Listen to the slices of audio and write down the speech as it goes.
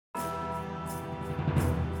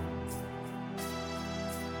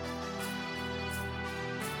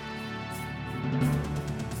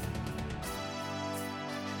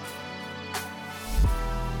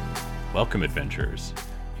Welcome, adventurers.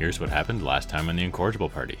 Here's what happened last time on the Incorrigible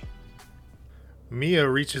Party. Mia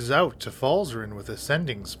reaches out to Falzarin with a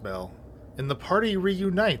sending spell, and the party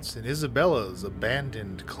reunites in Isabella's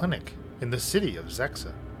abandoned clinic in the city of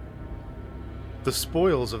Zexa. The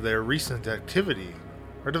spoils of their recent activity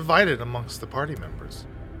are divided amongst the party members,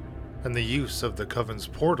 and the use of the Coven's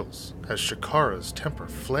portals has Shakara's temper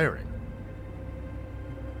flaring.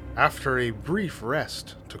 After a brief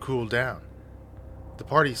rest to cool down, the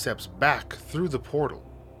party steps back through the portal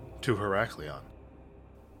to Heraklion.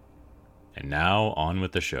 And now, on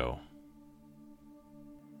with the show.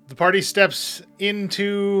 The party steps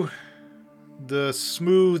into the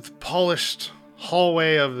smooth, polished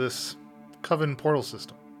hallway of this Coven portal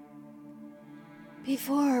system.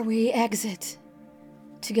 Before we exit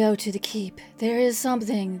to go to the keep, there is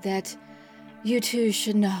something that you two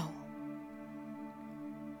should know.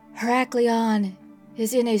 Heraklion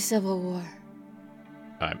is in a civil war.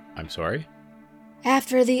 I'm sorry?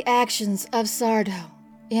 After the actions of Sardo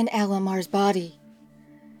in Alamar's body,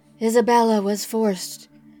 Isabella was forced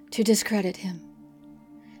to discredit him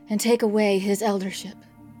and take away his eldership.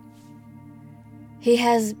 He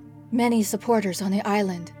has many supporters on the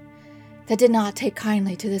island that did not take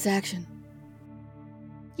kindly to this action.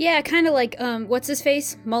 Yeah, kind of like,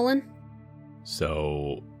 what's-his-face? Mullen?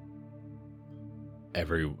 So,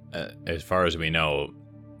 as far as we know,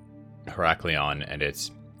 Heraklion and its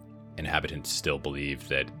inhabitants still believe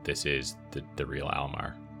that this is the real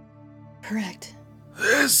Almar. Correct.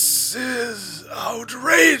 This is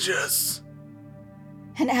outrageous!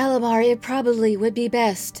 And Alamar, it probably would be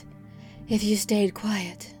best if you stayed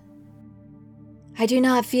quiet. I do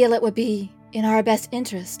not feel it would be in our best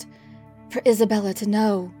interest for Isabella to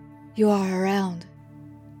know you are around.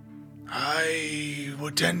 I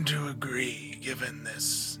would tend to agree, given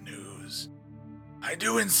this news. I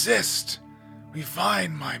do insist we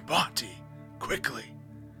find my body quickly.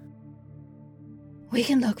 We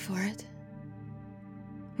can look for it.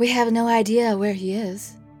 We have no idea where he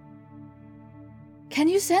is. Can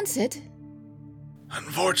you sense it?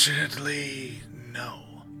 Unfortunately, no.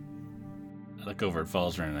 I look over at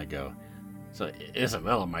Falzarin and I go, so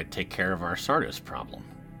Isabella might take care of our Sardis problem.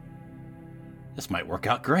 This might work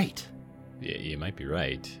out great. Yeah, you might be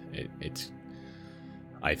right. It's.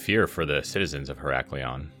 I fear for the citizens of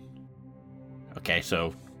Heraklion. Okay,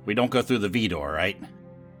 so we don't go through the V door, right?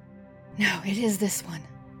 No, it is this one.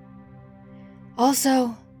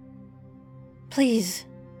 Also, please,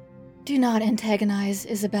 do not antagonize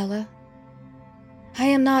Isabella. I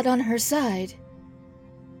am not on her side,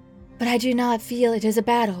 but I do not feel it is a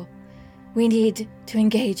battle we need to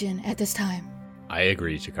engage in at this time. I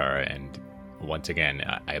agree, Chikara, and once again,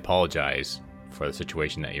 I apologize for the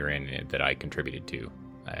situation that you're in and that I contributed to.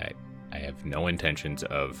 I have no intentions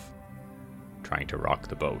of trying to rock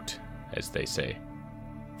the boat, as they say.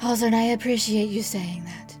 Falzarin, I appreciate you saying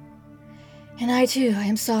that. And I too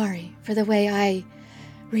am sorry for the way I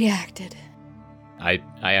reacted. I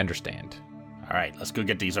understand. All right, let's go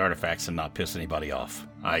get these artifacts and not piss anybody off.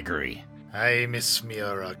 I agree. I miss me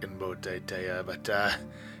a rockin' boat, I tell ya, but I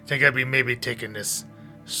think I'd be maybe taking this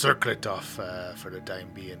circlet off for the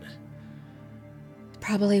time being.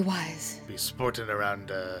 Probably wise. Be sporting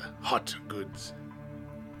around hot goods.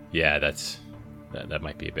 Yeah, that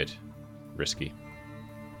might be a bit risky.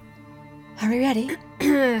 Are we ready?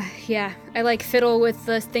 Yeah, I fiddle with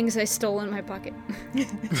the things I stole in my pocket.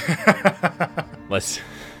 Let's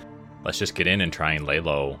just get in and try and lay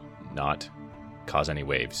low, not cause any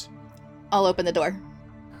waves. I'll open the door.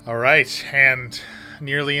 All right, and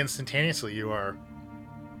nearly instantaneously you are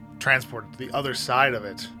transported to the other side of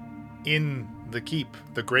it, in the keep,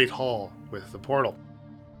 the Great Hall with the portal.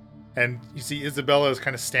 And you see Isabella is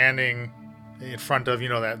kind of standing in front of,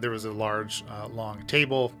 that there was a large, long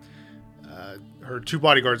table. Her two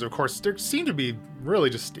bodyguards, of course, they seem to be really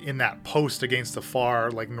just in that post against the far,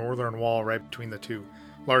 northern wall right between the two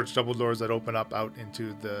large double doors that open up out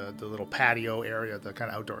into the little patio area, the kind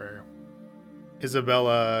of outdoor area.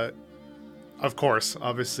 Isabella, of course,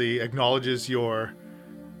 obviously acknowledges your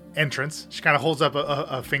entrance. She kind of holds up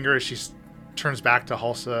a finger as she turns back to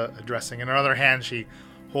Halsa addressing. In her other hand, she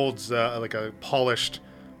holds a polished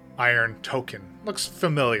iron token. Looks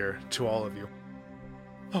familiar to all of you.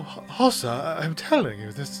 Oh, Halsa, I'm telling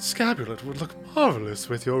you, this scapulet would look marvelous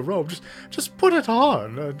with your robe. Just put it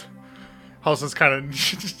on. And Halsa's kind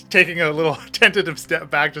of taking a little tentative step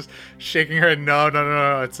back, just shaking her head. No,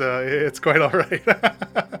 it's quite all right.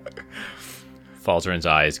 Falzarin's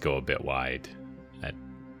eyes go a bit wide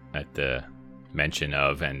at the mention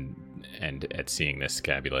of and at seeing this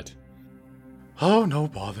scapulet. Oh, no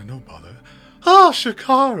bother. Ah,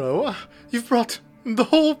 Shikaro, you've brought the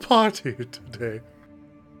whole party today.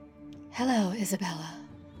 Hello, Isabella.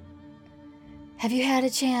 Have you had a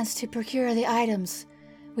chance to procure the items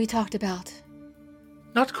we talked about?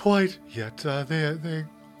 Not quite yet. They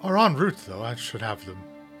are en route, though. I should have them.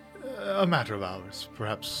 A matter of hours,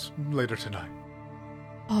 perhaps later tonight.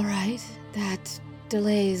 All right, that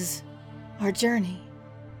delays our journey.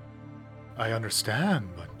 I understand,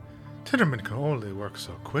 but Tinnerman can only work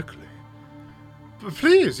so quickly. But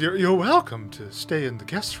please, you're welcome to stay in the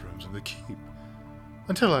guest rooms in the keep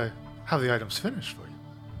until I have the items finished for you.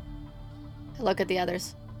 I look at the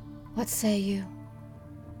others. What say you?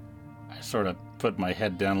 I sort of put my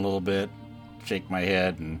head down a little bit, shake my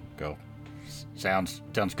head, and go, sounds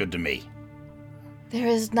good to me. There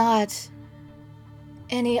is not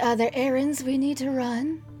any other errands we need to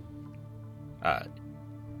run?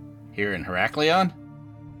 Here in Heraklion?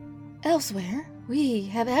 Elsewhere, we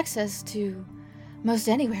have access to most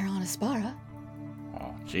anywhere on Aspara.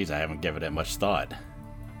 Oh, jeez, I haven't given it much thought.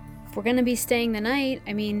 If we're gonna be staying the night,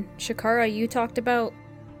 I mean, Shakara, you talked about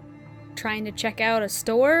trying to check out a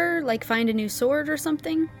store, like find a new sword or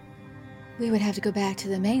something? We would have to go back to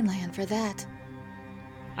the mainland for that.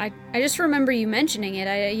 I just remember you mentioning it,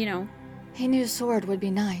 A new sword would be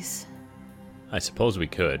nice. I suppose we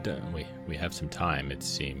could. We have some time, it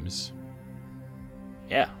seems.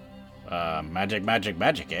 Yeah.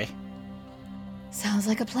 Magic, eh? Sounds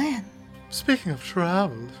like a plan. Speaking of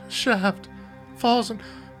travel, Shaft, Falls,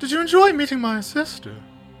 did you enjoy meeting my sister?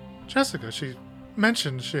 Jessica, she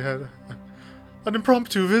mentioned she had an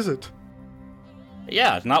impromptu visit.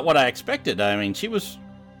 Yeah, not what I expected. I mean, she was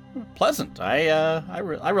pleasant. I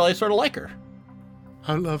really sort of like her.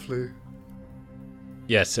 How lovely.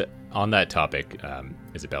 Yes, on that topic,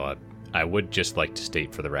 Isabella, I would just like to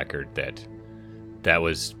state for the record that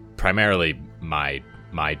was primarily my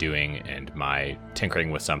doing and my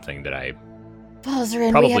tinkering with something that I Falzarin,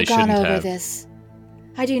 we probably have gone shouldn't over have. this.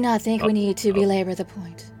 I do not think we need to belabor the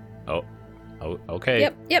point. Oh, okay.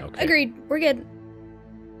 Yep, okay. agreed. We're good.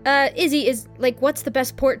 Izzy, what's the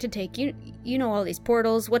best port to take? You know all these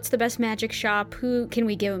portals. What's the best magic shop? Who can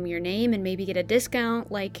we give them your name and maybe get a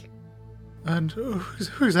discount? And who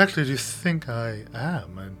exactly do you think I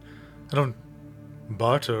am? And I don't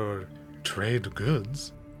barter or trade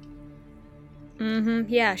goods.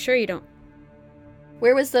 Yeah, sure you don't.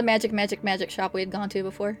 Where was the magic shop we had gone to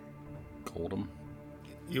before? Goldum.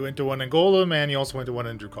 You went to one in Goldum, and you also went to one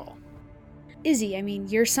in Drukal. Izzy, I mean,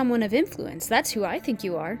 you're someone of influence. That's who I think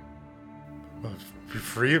you are. Well,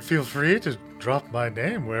 feel free to drop my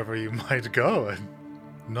name wherever you might go. I'm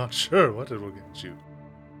not sure what it will get you.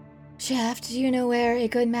 Shaft, do you know where a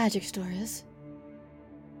good magic store is?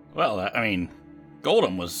 Well, I mean,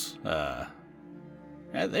 Goldum was,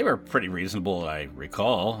 they were pretty reasonable, I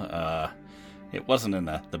recall. It wasn't in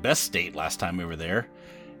the best state last time we were there.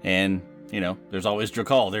 And, there's always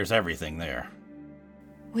Drukal. There's everything there.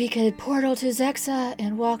 We could portal to Zexa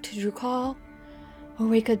and walk to Drukal, or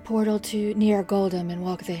we could portal to near Goldum and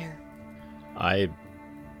walk there. I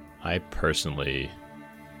personally,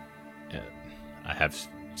 I have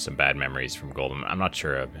some bad memories from Goldum. I'm not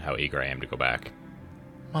sure how eager I am to go back.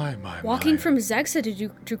 My. Walking from Zexa to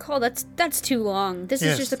Drukal, that's too long. This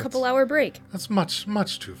Yes, is just a couple-hour break. That's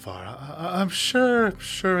much too far. I'm sure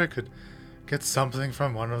I could get something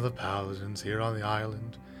from one of the paladins here on the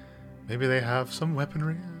island. Maybe they have some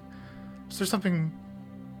weaponry. Is there something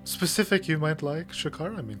specific you might like,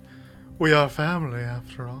 Shakar? I mean, we are family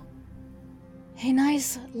after all. A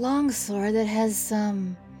nice longsword that has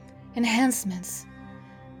some enhancements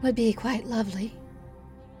would be quite lovely.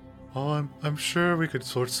 Oh, I'm sure we could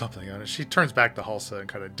sort something out. She turns back to Halsa and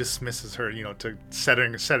kind of dismisses her, to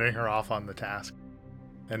setting her off on the task.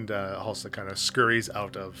 And Halsa kind of scurries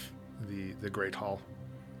out of the Great Hall.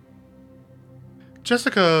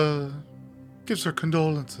 Jessica gives her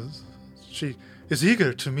condolences. She is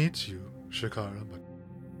eager to meet you, Shakara, but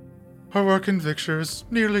her work in Victor is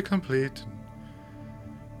nearly complete,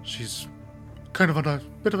 and she's kind of on a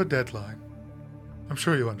bit of a deadline. I'm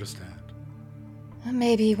sure you understand.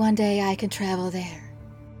 Maybe one day I can travel there.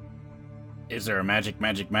 Is there a magic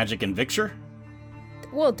in Victor?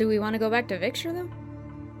 Well, do we want to go back to Victor, though?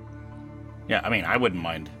 Yeah, I mean, I wouldn't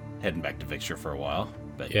mind heading back to Victor for a while.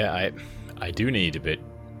 But Yeah, I do need a bit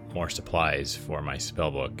more supplies for my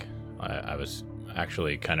spellbook. I was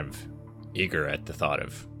actually kind of eager at the thought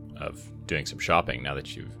of doing some shopping now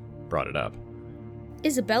that you've brought it up.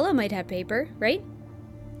 Isabella might have paper, right?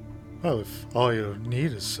 Well, if all you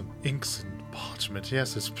need is some inks and parchment,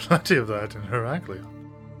 yes, there's plenty of that in Heraklion.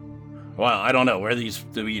 Well, I don't know. Where do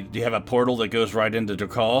you have a portal that goes right into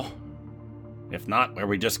Drukal? If not, where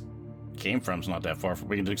we just came from is not that far.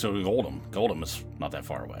 We can just go to Goldum. Goldum is not that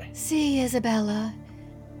far away. See, Isabella,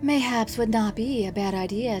 mayhaps would not be a bad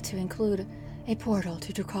idea to include a portal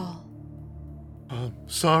to Drakal.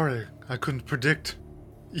 Sorry, I couldn't predict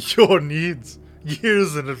your needs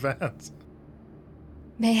years in advance.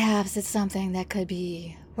 Mayhaps it's something that could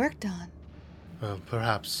be worked on. Well,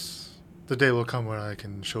 perhaps the day will come where I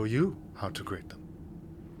can show you how to grade them.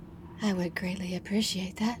 I would greatly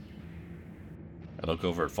appreciate that. I look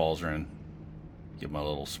over at Falzer and give him a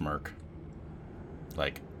little smirk.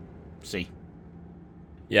 Like, see?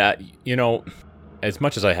 Yeah, as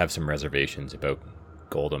much as I have some reservations about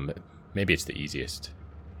Goldum, maybe it's the easiest.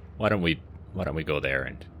 Why don't we go there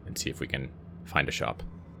and see if we can find a shop?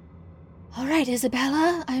 All right,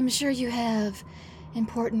 Isabella, I'm sure you have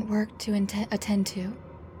important work to attend to.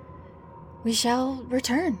 We shall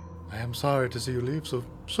return. I am sorry to see you leave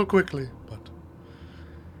so quickly, but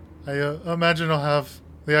I imagine I'll have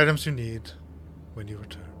the items you need when you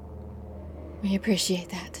return. We appreciate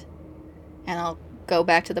that. And I'll go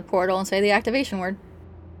back to the portal and say the activation word.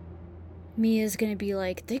 Mia's gonna be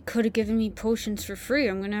like, they could have given me potions for free.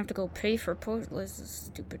 I'm gonna have to go pay for potions. This is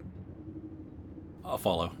stupid. I'll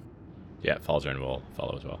follow. Yeah, Falzern will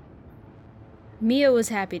follow as well. Mia was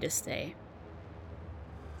happy to stay.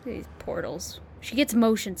 These portals. She gets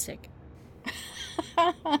motion sick.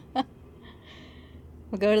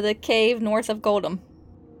 We'll go to the cave north of Goldum.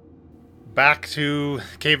 Back to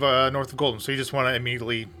cave north of Goldum. So you just want to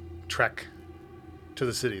immediately trek to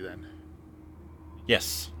the city then?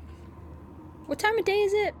 Yes. What time of day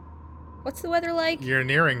is it? What's the weather like? You're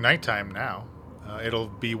nearing nighttime now. It'll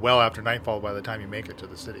be well after nightfall by the time you make it to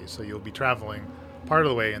the city, so you'll be traveling part of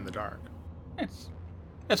the way in the dark.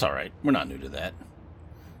 That's all right. We're not new to that.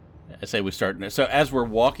 I say we start. So as we're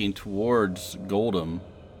walking towards Goldum,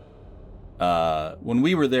 when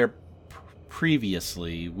we were there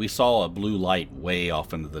previously, we saw a blue light way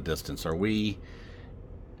off into the distance. Are we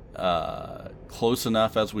close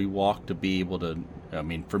enough as we walk to be able to,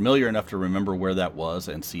 familiar enough to remember where that was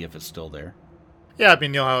and see if it's still there? Yeah,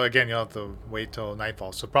 you'll have to wait till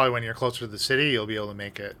nightfall. So probably when you're closer to the city, you'll be able to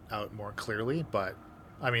make it out more clearly. But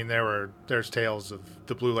there's tales of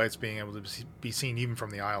the blue lights being able to be seen even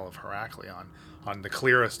from the Isle of Heracleon on the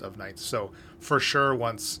clearest of nights. So for sure,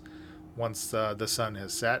 once the sun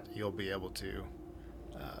has set, you'll be able to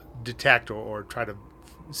detect or try to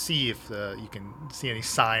see if you can see any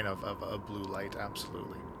sign of a blue light.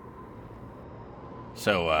 Absolutely.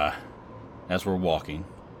 So as we're walking,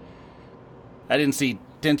 I didn't see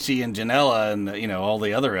Tenchi and Janella and all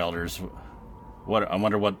the other elders. I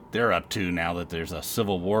wonder what they're up to now that there's a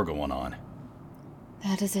civil war going on.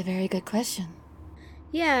 That is a very good question.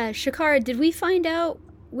 Yeah, Shakara, did we find out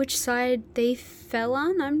which side they fell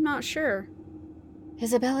on? I'm not sure.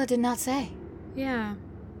 Isabella did not say. Yeah.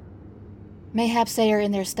 Mayhaps they are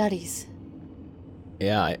in their studies.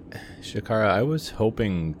 Yeah, Shakara, I was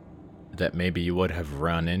hoping that maybe you would have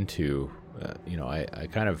run into,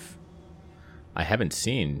 I haven't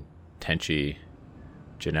seen Tenchi,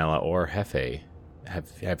 Janella, or Hefe.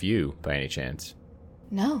 Have you, by any chance?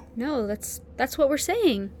 No. No, that's what we're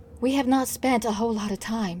saying. We have not spent a whole lot of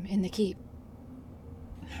time in the keep.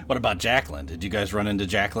 What about Jacqueline? Did you guys run into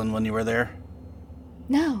Jacqueline when you were there?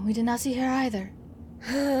 No, we did not see her either.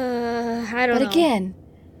 I don't know. But again,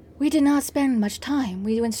 we did not spend much time.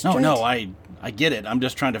 We went straight... No, I get it. I'm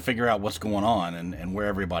just trying to figure out what's going on and where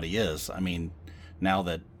everybody is. Now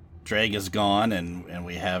that Drag is gone and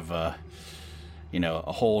we have, a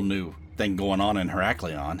whole new thing going on in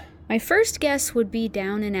Heracleon. My first guess would be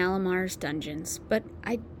down in Alamar's dungeons, but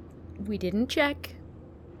we didn't check.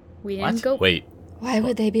 We didn't go... Wait. Why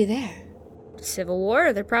would they be there? Civil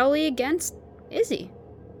War, they're probably against Izzy.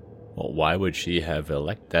 Well, why would she have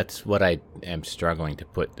That's what I am struggling to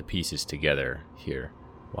put the pieces together here.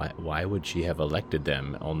 Why would she have elected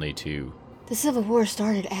them only to... The Civil War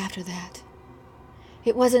started after that.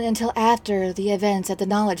 It wasn't until after the events at the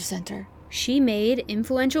Knowledge Center. She made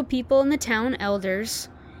influential people in the town elders,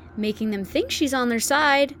 making them think she's on their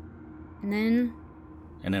side, and then...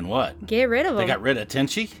 And then what? Get rid of them. They got rid of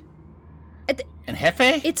Tenchi? And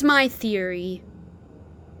Hefe? It's my theory.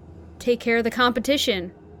 Take care of the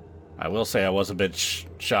competition. I will say I was a bit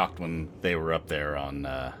shocked when they were up there on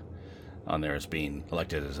there as being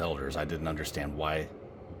elected as elders. I didn't understand why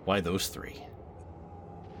those three.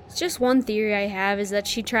 It's just one theory I have is that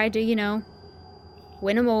she tried to,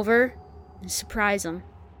 win them over and surprise them.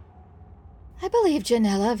 I believe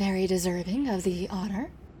Janella very deserving of the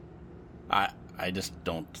honor. I just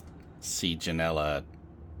don't see Janella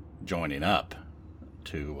joining up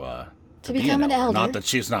to become an elder. Not that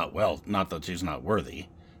she's not worthy,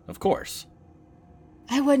 of course.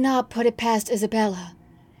 I would not put it past Isabella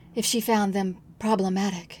if she found them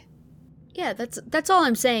problematic. Yeah, that's all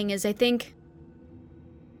I'm saying is I think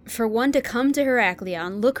for one to come to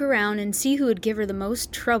Heraklion, look around and see who would give her the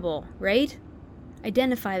most trouble, right?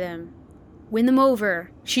 Identify them. Win them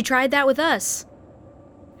over. She tried that with us.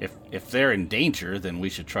 If they're in danger, then we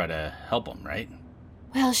should try to help them, right?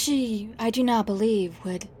 Well, I do not believe,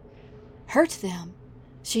 would hurt them.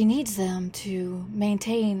 She needs them to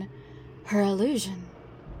maintain her illusion.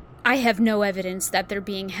 I have no evidence that they're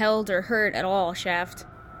being held or hurt at all, Shaft.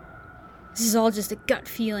 This is all just a gut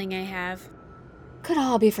feeling I have. Could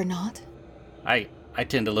all be for naught. I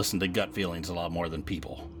tend to listen to gut feelings a lot more than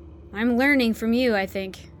people. I'm learning from you, I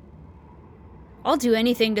think. I'll do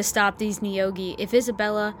anything to stop these Nyogi if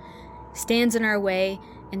Isabella stands in our way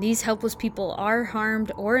and these helpless people are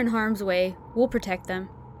harmed or in harm's way. We'll protect them.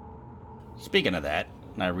 Speaking of that,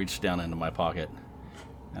 I reach down into my pocket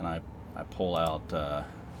and I pull out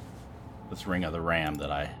this ring of the ram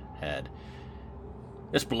that I had.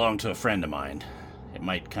 This belonged to a friend of mine. It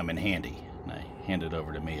might come in handy. And I hand it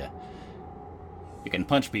over to Mia. You can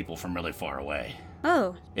punch people from really far away.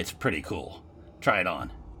 Oh. It's pretty cool. Try it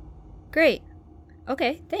on. Great.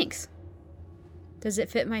 Okay, thanks. Does it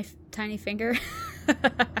fit my tiny finger?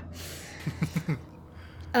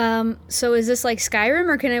 So is this like Skyrim,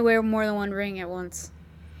 or can I wear more than one ring at once?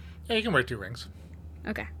 Yeah, you can wear 2 rings.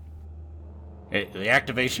 Okay. The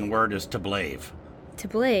activation word is to blave. To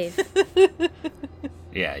blave.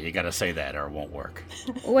 Yeah, you gotta say that or it won't work.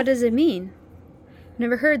 What does it mean?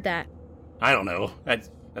 Never heard that. I don't know. That's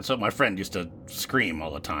what my friend used to scream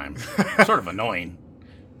all the time. Sort of annoying.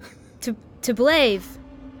 To blave.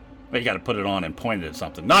 But you gotta put it on and point it at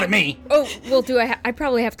something. Not at me! Oh, well, I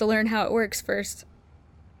probably have to learn how it works first.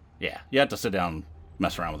 Yeah, you have to sit down and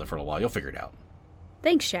mess around with it for a while. You'll figure it out.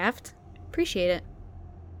 Thanks, Shaft. Appreciate it.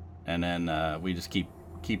 And then we just keep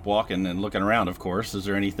walking and looking around, of course. Is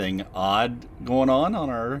there anything odd going on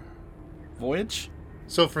our voyage?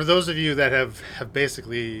 So for those of you that have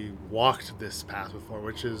basically walked this path before,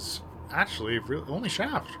 which is actually only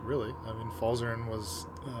Shaft, really. I mean, Falzarin was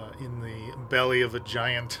in the belly of a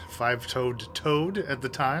giant 5-toed toad at the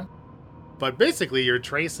time. But basically, you're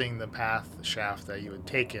tracing the path, Shaft, that you had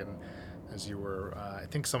taken as you were, I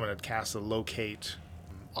think someone had cast a locate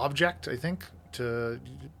object, I think, to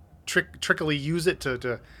trickily use it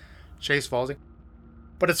to chase Falzarin.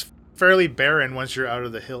 But it's fairly barren once you're out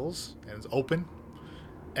of the hills, and it's open.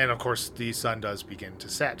 And of course, the sun does begin to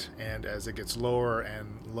set, and as it gets lower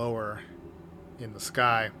and lower in the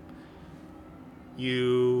sky,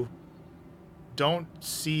 you don't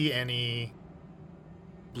see any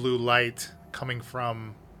blue light coming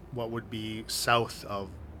from what would be south of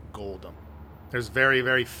Goldum. There's very,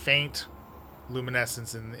 very faint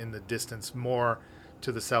luminescence in the distance, more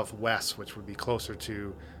to the southwest, which would be closer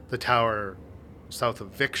to the tower south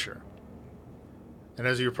of Victor. And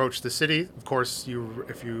as you approach the city, of course,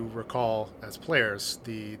 if you recall as players,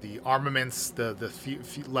 the armaments, the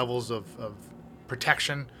few levels of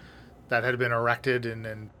protection that had been erected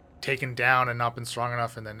and taken down and not been strong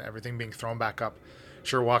enough, and then everything being thrown back up.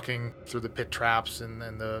 Sure, walking through the pit traps and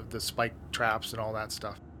the spike traps and all that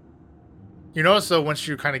stuff. You notice, though, once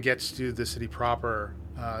you kind of get to the city proper,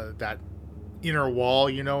 that inner wall,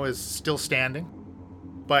 is still standing,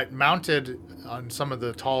 but mounted on some of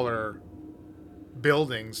the taller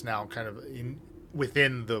buildings now kind of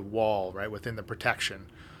within the wall, right, within the protection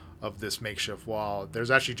of this makeshift wall.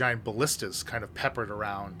 There's actually giant ballistas kind of peppered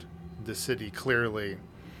around the city, clearly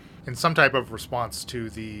in some type of response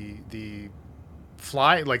to the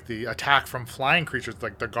attack from flying creatures,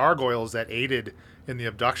 like the gargoyles that aided in the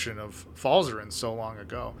abduction of Falzarin so long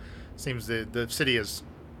ago. Seems the city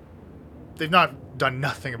they've not done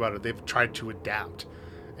nothing about it. They've tried to adapt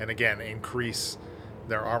and again increase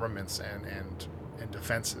their armaments and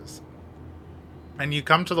defenses. And you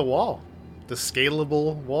come to the wall, the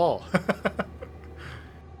scalable wall.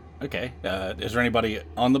 Okay. Is there anybody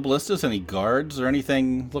on the ballistas? Any guards or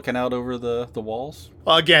anything looking out over the walls?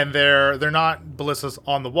 Well, again, they're not ballistas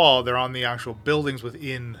on the wall. They're on the actual buildings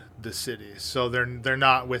within the city. So they're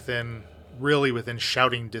not within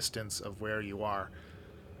shouting distance of where you are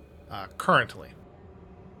currently.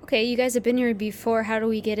 Okay, you guys have been here before. How do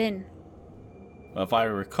we get in? Well, if I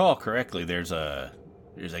recall correctly, there's a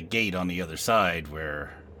gate on the other side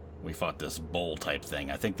where we fought this bowl type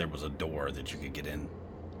thing. I think there was a door that you could get in.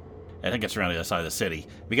 I think it's around the other side of the city.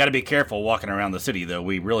 We got to be careful walking around the city, though.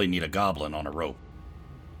 We really need a goblin on a rope.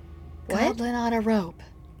 What? Goblin on a rope.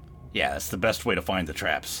 Yeah, that's the best way to find the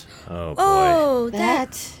traps. Oh, boy. Oh,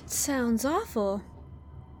 That- sounds awful.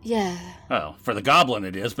 Yeah. Well, for the goblin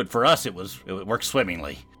it is, but for us it worked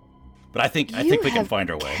swimmingly. But I think we can find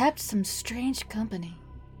our way. Kept some strange company.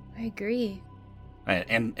 I agree.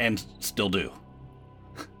 And still do.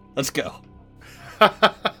 Let's go.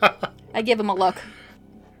 I give him a look.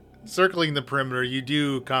 Circling the perimeter, you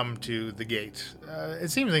do come to the gate.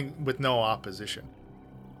 It seems like with no opposition.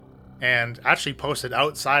 And actually posted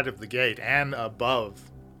outside of the gate and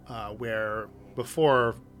above, where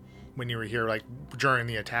before, when you were here, like during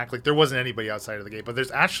the attack, like there wasn't anybody outside of the gate. But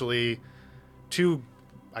there's actually 2,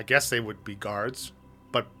 I guess they would be guards,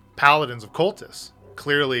 but paladins of Cultus,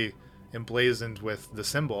 clearly emblazoned with the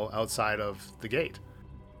symbol outside of the gate.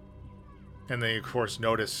 And they, of course,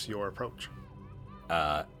 notice your approach.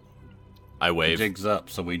 I wave. Jigs up,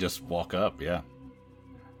 so we just walk up, yeah.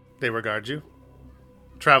 They regard you.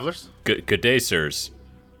 Travelers, Good day, sirs.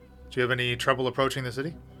 do you have any trouble approaching the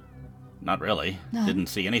city? Not really. No. Didn't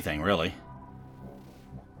see anything, really.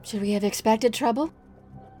 Should we have expected trouble?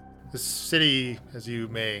 This city, as you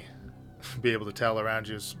may be able to tell around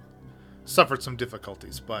you, has suffered some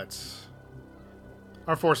difficulties, but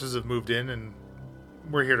our forces have moved in, and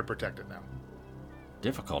we're here to protect it now.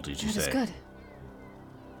 Difficulties, you That is say? good.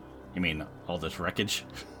 You mean all this wreckage?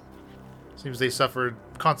 Seems they suffered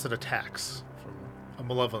constant attacks from a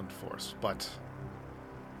malevolent force, but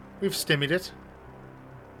we've stymied it,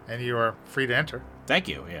 and you are free to enter. Thank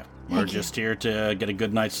you, yeah. We're Thank you. just here to get a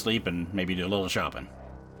good night's sleep and maybe do a little shopping.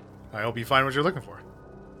 I hope you find what you're looking for.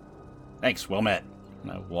 Thanks, well met.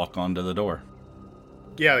 And I walk onto the door.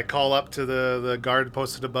 Yeah, they call up to the guard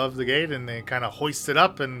posted above the gate, and they kind of hoist it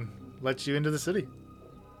up and let you into the city.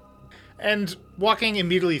 And walking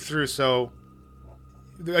immediately through, so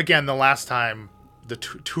again, the last time the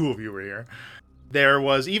two of you were here, there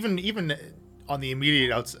was even on the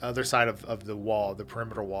immediate other side of the wall, the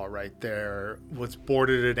perimeter wall, right there was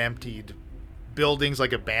boarded and emptied buildings,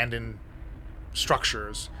 like abandoned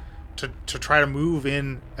structures, to try to move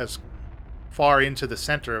in as far into the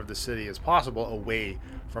center of the city as possible, away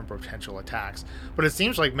from potential attacks. But it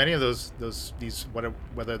seems like many of these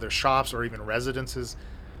whether they're shops or even residences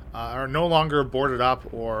are no longer boarded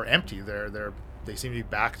up or empty. They seem to be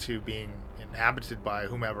back to being inhabited by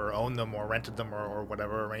whomever owned them or rented them or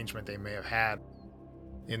whatever arrangement they may have had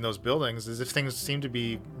in those buildings, as if things seem to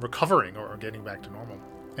be recovering or getting back to normal.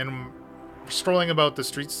 And strolling about the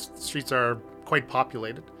streets are quite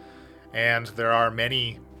populated, and there are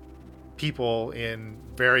many people in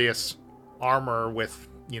various armor with,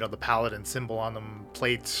 the paladin symbol on them,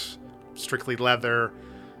 plates, strictly leather,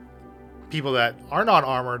 people that are not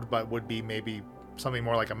armored but would be maybe something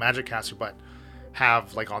more like a magic caster, but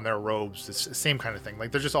have like on their robes the same kind of thing.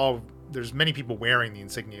 Like there's many people wearing the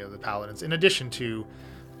insignia of the paladins, in addition to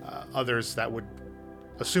others that would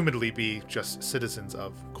assumedly be just citizens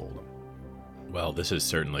of Goldum. Well, this is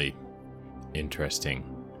certainly interesting.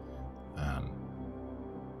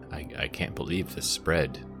 I can't believe the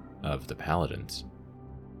spread of the paladins.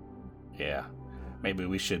 Yeah. Maybe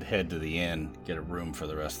we should head to the inn, get a room for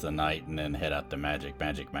the rest of the night, and then head out to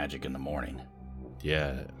magic in the morning.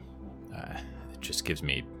 Yeah, it just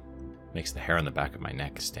makes the hair on the back of my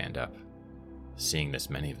neck stand up, seeing this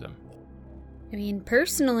many of them. I mean,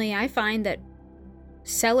 personally, I find that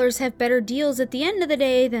sellers have better deals at the end of the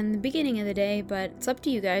day than the beginning of the day, but it's up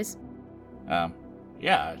to you guys.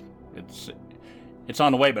 Yeah, it's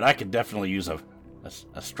on the way, but I could definitely use a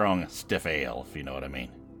strong, stiff ale, if you know what I mean.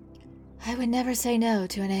 I would never say no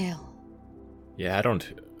to an ale. Yeah, I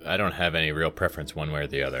don't have any real preference one way or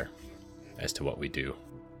the other as to what we do.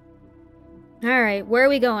 Alright, where are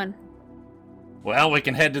we going? Well, we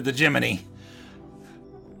can head to the Jiminy.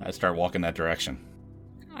 I start walking that direction.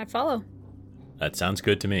 I follow. That sounds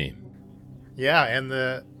good to me. Yeah, and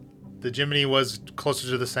the Jiminy was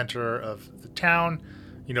closer to the center of the town,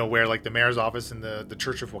 where like the mayor's office and the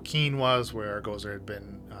Church of Joaquin was, where Gozer had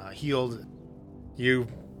been healed. You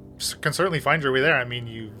can certainly find your way there. I mean,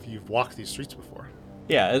 you've walked these streets before.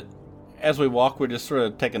 Yeah, as we walk, we're just sort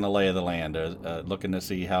of taking the lay of the land, looking to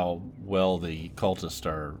see how well the cultists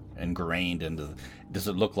are ingrained into. Does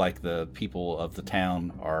it look like the people of the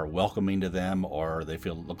town are welcoming to them, or they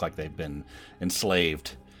look like they've been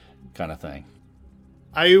enslaved, kind of thing?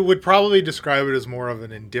 I would probably describe it as more of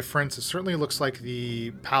an indifference. It certainly looks like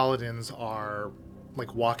the paladins are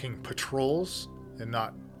like walking patrols and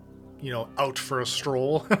not, out for a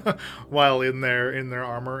stroll while in their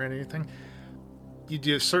armor or anything. You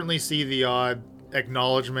do certainly see the odd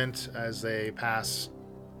acknowledgement as they pass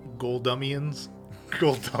Goldumians.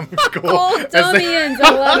 Goldumians,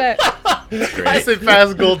 I love it. It's great. As they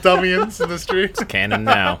pass Goldumians in the street. It's canon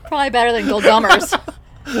now. Probably better than Goldummers.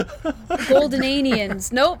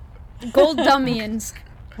 Goldenanians. Nope. Goldumians.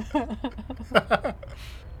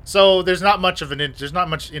 So there's not much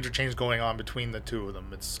interchange going on between the two of them.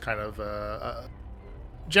 It's kind of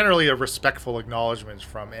generally a respectful acknowledgement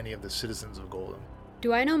from any of the citizens of Goldum.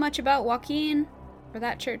 Do I know much about Joaquin or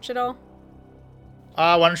that church at all?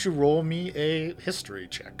 Why don't you roll me a history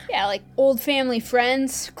check? Yeah, like old family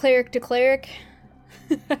friends, cleric to cleric.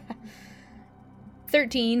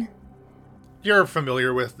 13. You're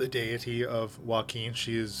familiar with the deity of Joaquin.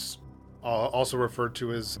 She is also referred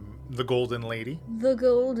to as the Golden Lady. The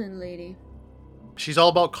Golden Lady. She's all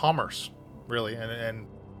about commerce, really, and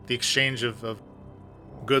the exchange of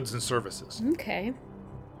goods and services. Okay.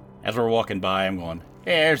 As we're walking by, I'm going,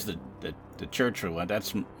 hey, there's the church we went.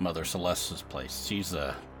 That's Mother Celeste's place.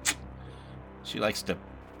 She likes to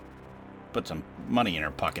put some money in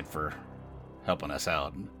her pocket for helping us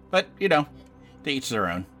out. But, to each their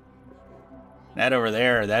own. That over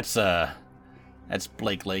there, that's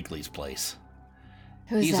Blake Lakely's place.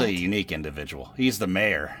 Who's that? A unique individual. He's the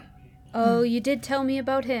mayor. Oh, you did tell me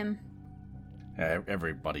about him.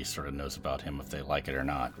 Everybody sort of knows about him if they like it or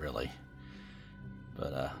not, really.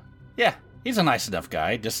 But, yeah, he's a nice enough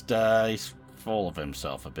guy. Just, he's full of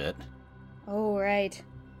himself a bit. Oh, right.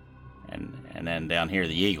 And then down here,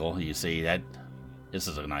 the Eagle, you see that this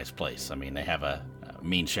is a nice place. I mean, they have a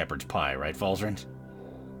mean shepherd's pie, right, Falzern?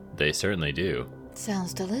 They certainly do.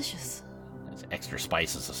 Sounds delicious. It's extra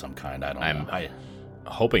spices of some kind. I don't know. I'm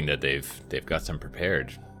hoping that they've got some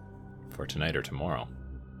prepared for tonight or tomorrow.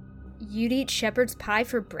 You'd eat shepherd's pie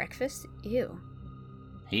for breakfast? Ew.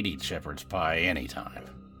 He'd eat shepherd's pie anytime.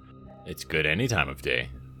 It's good any time of day.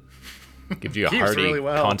 Gives you a Keeps hearty really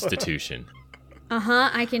well. constitution. Uh-huh,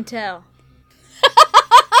 I can tell.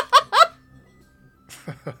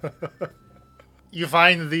 You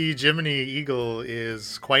find the Jiminy Eagle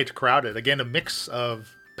is quite crowded. Again, a mix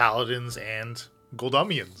of paladins and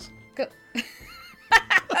Goldumians.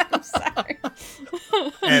 I'm sorry.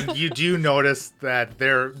 And you do notice that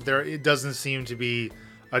there it doesn't seem to be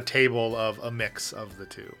a table of a mix of the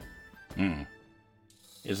two.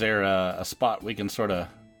 Is there a spot we can sort of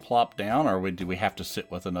plop down, or do we have to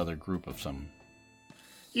sit with another group of some?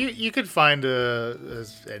 You could find an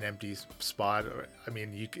empty spot.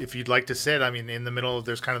 If you'd like to sit, in the middle,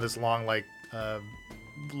 there's kind of this long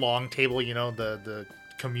table, the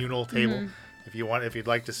communal table. Mm-hmm. If you'd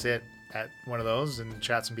like to sit at one of those and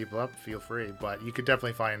chat some people up, feel free. But you could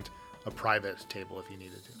definitely find a private table if you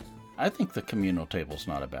needed to. I think the communal table's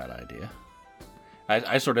not a bad idea.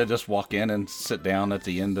 I sort of just walk in and sit down at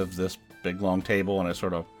the end of this big long table, and I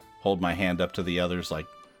sort of hold my hand up to the others like,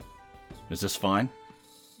 is this fine?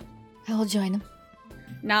 I'll join him.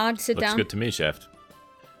 Nod, sit Looks down. good to me, Shaft.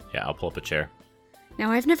 Yeah, I'll pull up a chair.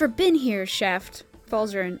 Now, I've never been here, Shaft.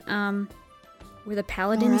 Falzern, were the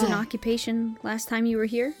paladins in Alright. occupation last time you were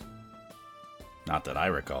here? Not that I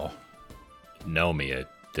recall. No, Mia,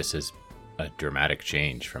 this is a dramatic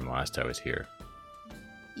change from last I was here.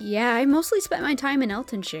 Yeah, I mostly spent my time in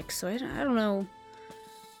Eltonshik, so I don't know.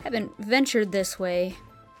 Haven't ventured this way.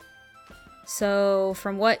 So,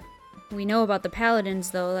 from what we know about the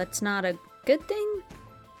paladins, though, that's not a good thing?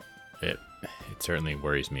 It certainly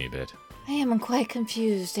worries me a bit. I am quite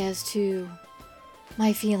confused as to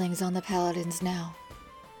my feelings on the paladins now.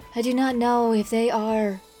 I do not know if they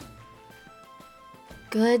are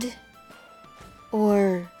good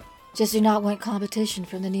or just do not want competition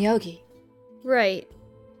from the Nyogi. Right.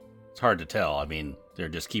 It's hard to tell. I mean, they're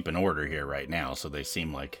just keeping order here right now, so they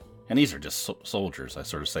seem like... And these are just soldiers, I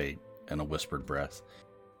sort of say in a whispered breath.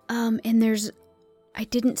 And I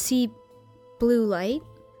didn't see blue light.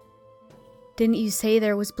 Didn't you say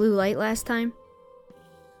there was blue light last time?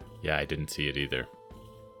 Yeah, I didn't see it either.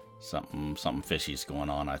 Something fishy's going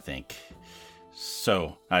on, I think.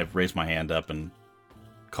 So, I raise my hand up and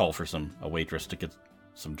call for a waitress to get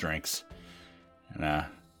some drinks. And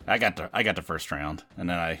I got the first round, and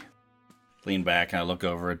then I lean back and I look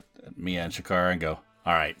over at Mia and Shakara and go,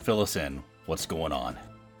 all right, fill us in. What's going on?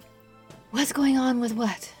 What's going on with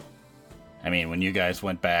what? I mean, when you guys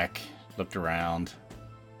went back, looked around,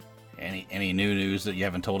 any new news that you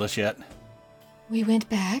haven't told us yet? We went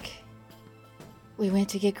back. We went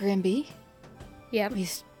to get Grimby. Yep. We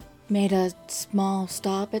made a small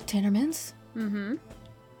stop at Tinnerman's. Mm-hmm.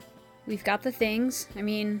 We've got the things. I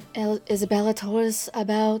mean... Isabella told us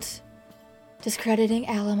about discrediting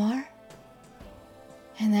Alamar.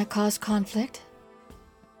 And that caused conflict.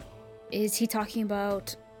 Is he talking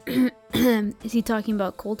about... Is he talking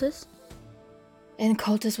about Cultus? And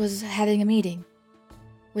Cultus was having a meeting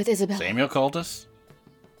with Isabella. Samuel Cultus?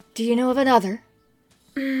 Do you know of another?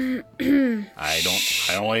 I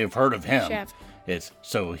only have heard of him. Shaft. It's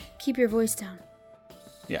so... Keep your voice down.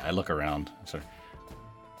 Yeah, I look around.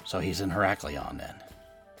 So he's in Heraklion then.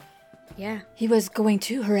 Yeah, He was going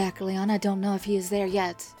to Heraklion. I don't know if he is there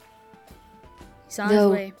yet. he's on his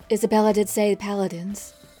Though way. Isabella did say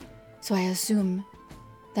paladins, so I assume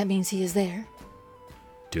that means he is there.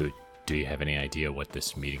 Do you have any idea what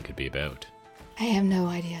this meeting could be about? I have no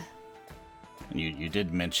idea. And you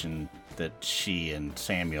did mention that she and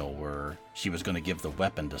Samuel she was going to give the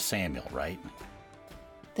weapon to Samuel, right?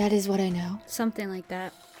 That is what I know. Something like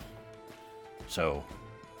that. So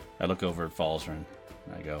I look over at Falzer and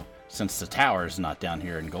I go, since the tower's not down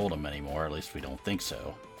here in Goldum anymore, at least we don't think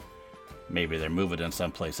so, maybe they're moving it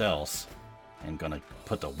someplace else and going to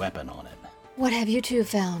put the weapon on it. What have you two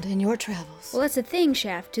found in your travels? Well, that's the thing,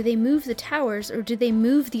 Shaft. Do they move the towers, or do they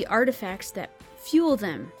move the artifacts that fuel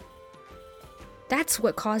them? That's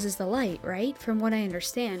what causes the light, right? From what I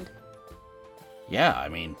understand. Yeah, I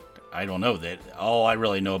mean, I don't know. That all I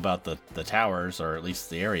really know about the towers, or at least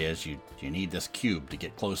the areas, you need this cube to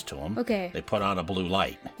get close to them. Okay. They put out a blue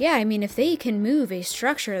light. Yeah, I mean, if they can move a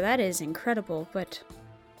structure, that is incredible, but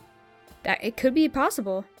it could be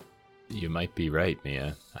possible. You might be right,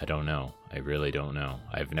 Mia. I don't know. I really don't know.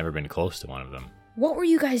 I've never been close to one of them. What were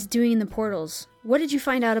you guys doing in the portals? What did you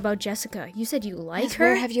find out about Jessica? You said you like Yes, her?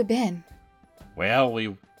 where have you been? Well,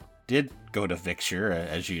 we did go to Vixture.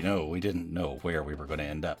 As you know, we didn't know where we were going to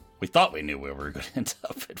end up. We thought we knew where we were going to end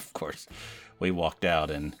up, but of course, we walked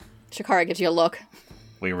out and Shakara gives you a look.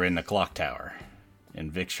 we were in the clock tower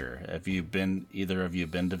in Vixture. Either of you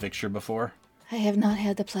been to Vixture before? I have not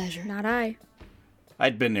had the pleasure. Not I.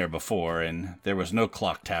 I'd been there before, and there was no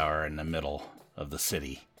clock tower in the middle of the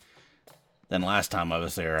city. Then last time I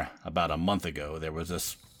was there, about a month ago, there was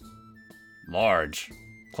this large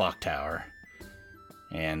clock tower.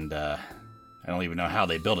 And I don't even know how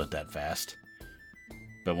they built it that fast.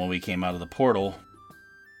 But when we came out of the portal,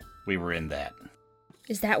 we were in that.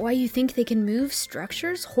 Is that why you think they can move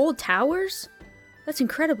structures? Whole towers? That's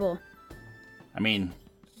incredible. I mean,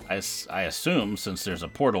 I assume since there's a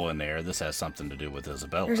portal in there, this has something to do with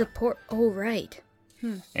Isabella. There's a oh, right.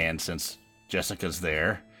 And since Jessica's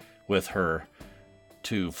there with her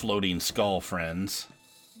 2 floating skull friends.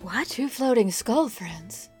 What? 2 floating skull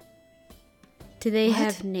friends. Do they What?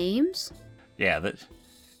 have names? Yeah,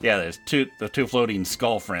 there's the 2 floating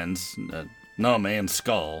skull friends, Numb and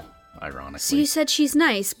Skull, ironically. So you said she's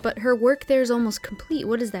nice, but her work there is almost complete.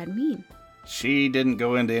 What does that mean? She didn't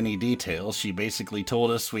go into any details. She basically told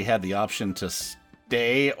us we had the option to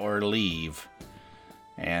stay or leave.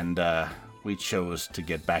 And we chose to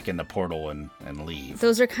get back in the portal and leave.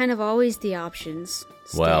 Those are kind of always the options.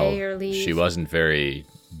 Stay or leave. She wasn't very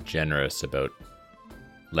generous about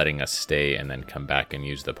letting us stay and then come back and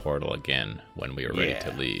use the portal again when we were ready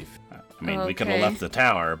to leave. I mean, we could have Okay. left the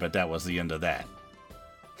tower, but that was the end of that.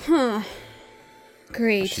 Huh.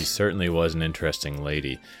 Great. She certainly was an interesting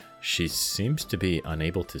lady. She seems to be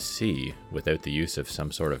unable to see without the use of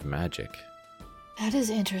some sort of magic. That is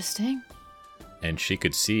interesting. And she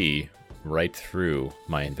could see right through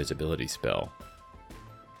my invisibility spell.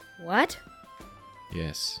 What?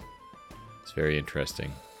 Yes. It's very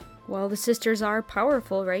interesting. Well, the sisters are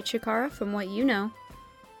powerful, right, Shakara, from what you know?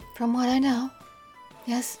 From what I know.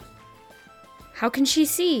 Yes. How can she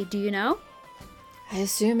see? Do you know? I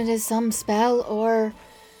assume it is some spell or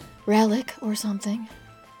relic or something.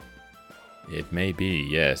 It may be,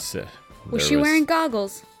 yes. Was she wearing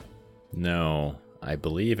goggles? No. I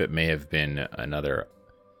believe it may have been another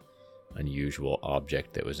unusual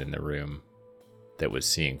object that was in the room that was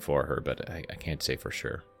seeing for her, but I can't say for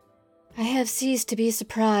sure. I have ceased to be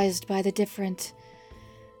surprised by the different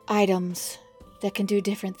items that can do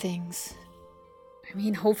different things. I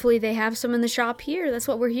mean, hopefully they have some in the shop here. That's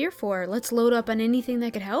what we're here for. Let's load up on anything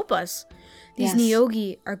that could help us. These Yes.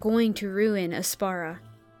 Nyogi are going to ruin Aspara.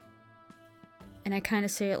 And I kind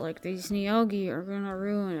of say it like, these Nyogi are going to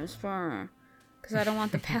ruin Aspara. Because I don't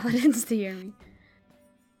want the paladins to hear me.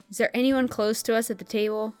 Is there anyone close to us at the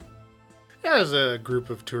table? Yeah, there's a group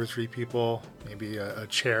of 2 or 3 people, maybe a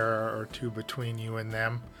chair or 2 between you and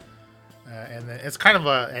them. And then it's kind of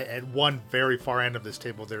at one very far end of this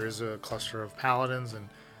table, there is a cluster of paladins. And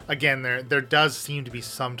again, there does seem to be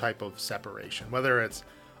some type of separation, whether it's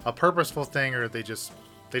a purposeful thing or they just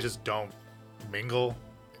don't mingle.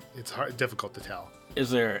 It's difficult to tell. Is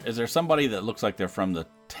there somebody that looks like they're from the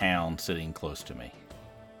town sitting close to me?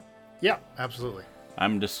 Yeah, absolutely.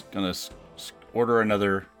 I'm just going to order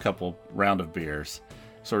another couple round of beers,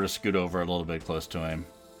 sort of scoot over a little bit close to him,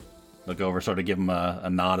 look over, sort of give him a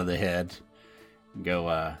nod of the head, and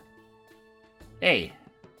go, hey,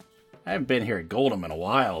 I haven't been here at Goldum in a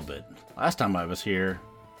while, but last time I was here,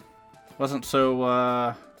 wasn't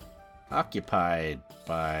so occupied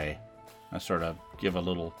by, I sort of give a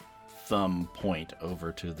little thumb point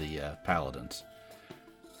over to the paladins.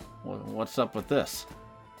 What's up with this?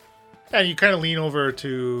 And you kind of lean over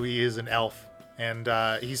to, he is an elf, and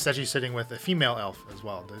he's actually sitting with a female elf as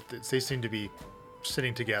well. They seem to be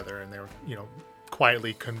sitting together, and they're,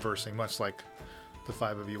 quietly conversing, much like the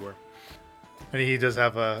five of you were. And he does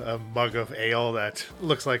have a mug of ale that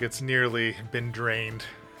looks like it's nearly been drained.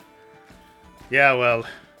 Yeah, well,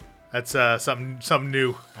 that's something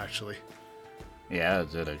new, actually. Yeah,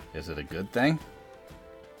 is it a good thing?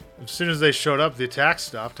 As soon as they showed up, the attack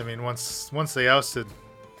stopped. I mean, once they ousted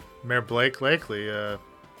Mayor Blake Lakely,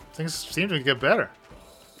 things seemed to get better.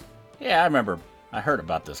 Yeah, I heard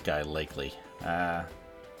about this guy Lakely.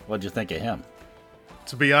 What'd you think of him?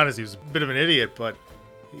 To be honest, he was a bit of an idiot, but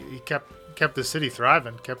he kept the city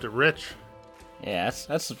thriving, kept it rich. Yeah,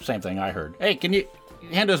 that's the same thing I heard. Hey, can you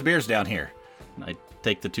hand those beers down here? And I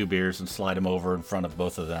take the 2 beers and slide them over in front of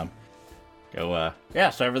both of them. Go, yeah,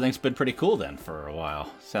 so everything's been pretty cool then for a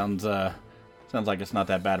while. Sounds like it's not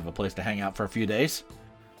that bad of a place to hang out for a few days.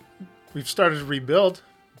 We've started to rebuild.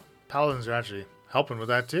 Paladins are actually helping with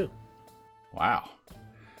that too. Wow.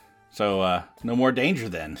 So, no more danger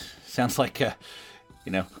then. Sounds like,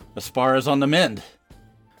 the spar is on the mend.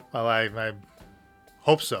 Well, I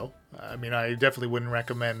hope so. I mean, I definitely wouldn't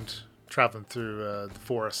recommend traveling through the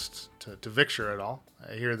forest to Victor at all.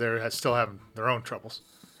 I hear they're still having their own troubles.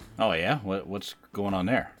 Oh yeah, what's going on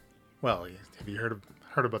there? Well, have you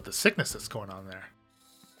heard about the sickness that's going on there?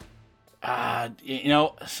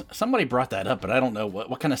 Somebody brought that up, but I don't know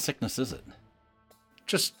what kind of sickness is it.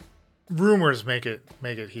 Just rumors make it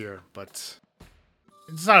here, but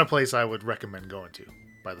it's not a place I would recommend going to,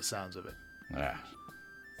 by the sounds of it. Yeah.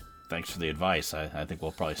 Thanks for the advice. I think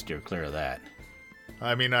we'll probably steer clear of that.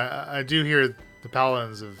 I mean, I do hear the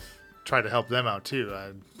Paladins have tried to help them out too.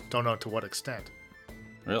 I don't know to what extent.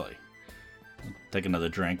 Really? Take another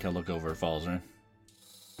drink. I'll look over at Falzer.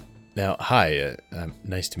 Now, hi.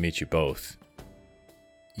 Nice to meet you both.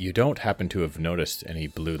 You don't happen to have noticed any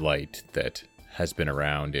blue light that has been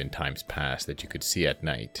around in times past that you could see at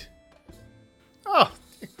night? Oh,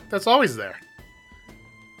 that's always there.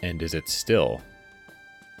 And is it still?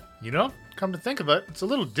 Come to think of it, it's a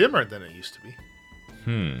little dimmer than it used to be.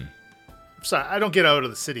 Sorry, I don't get out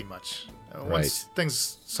of the city much. Once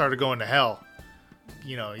things started going to hell,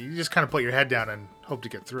 you just kind of put your head down and hope to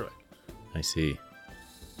get through it. I see.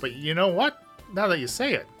 But you know what? Now that you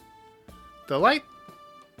say it, the light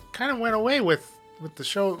kind of went away with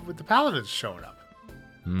the Paladins showing up.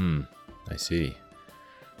 I see.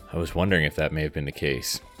 I was wondering if that may have been the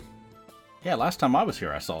case. Yeah, last time I was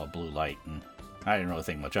here I saw a blue light, and I didn't really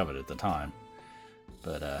think much of it at the time.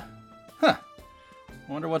 But, I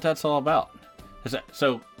wonder what that's all about.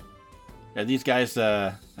 Are these guys,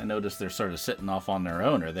 I noticed they're sort of sitting off on their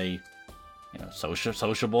own. Are they,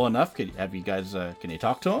 sociable enough? Can you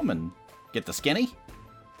talk to them and get the skinny?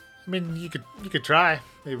 I mean, you could try.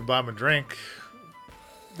 Maybe buy them a drink.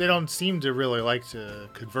 They don't seem to really like to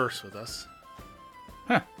converse with us.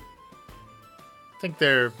 Huh. I think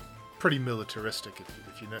they're pretty militaristic,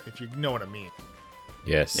 if you know what I mean.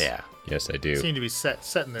 Yes. Yeah. Yes, I do. Seem to be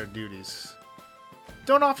set in their duties.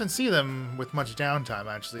 Don't often see them with much downtime,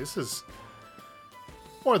 actually. This is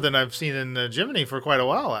more than I've seen in Jiminy for quite a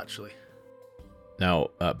while, actually. Now,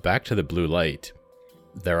 back to the blue light.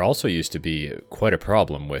 There also used to be quite a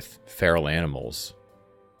problem with feral animals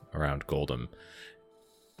around Goldum.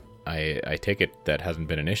 I take it that hasn't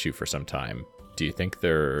been an issue for some time. Do you think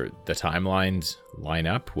the timelines line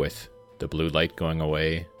up with the blue light going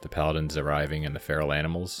away, the paladins arriving, and the feral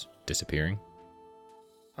animals disappearing?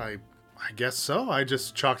 I guess so. I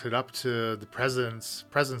just chalked it up to the president's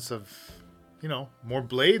presence of, more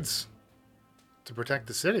blades to protect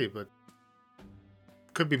the city, but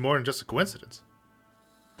could be more than just a coincidence.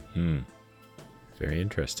 Very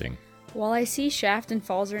interesting. While I see Shaft and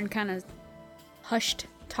Falzarin kind of hushed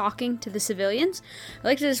talking to the civilians, I'd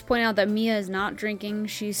like to just point out that Mia is not drinking.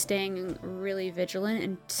 She's staying really vigilant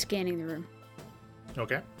and scanning the room.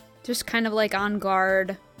 Okay. Just kind of like on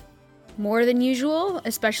guard more than usual,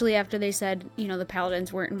 especially after they said, the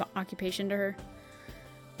paladins weren't in occupation to her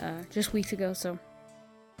just weeks ago, so.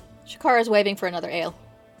 Shakara's waving for another ale.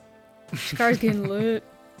 Shakara's getting lit.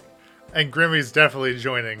 And Grimmy's definitely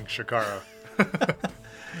joining Shakara.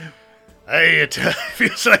 Hey, it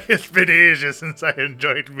feels like it's been ages since I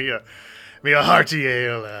enjoyed me a hearty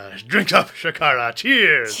ale. Drink up, Shakara.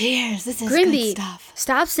 Cheers. Cheers, this is Grimby, good stuff.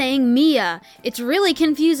 stop saying Mia. It's really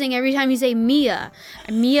confusing every time you say Mia.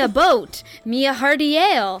 Mia Boat. Mia Hardy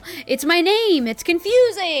Ale. It's my name. It's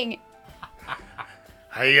confusing.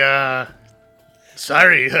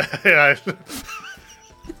 Sorry.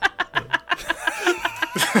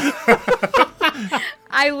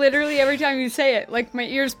 I literally, every time you say it, like my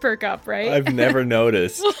ears perk up, right? I've never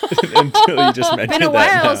noticed until you just mentioned that. Been a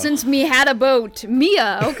while now. since me had a boat.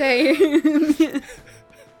 Mia, okay.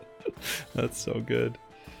 That's so good.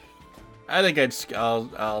 I think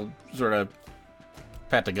I'll sort of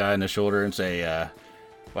pat the guy on the shoulder and say,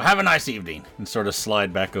 well, have a nice evening, and sort of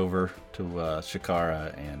slide back over to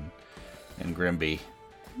Shakara and Grimby,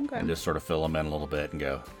 Okay. and just sort of fill them in a little bit and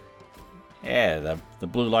go, yeah, the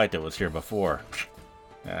blue light that was here before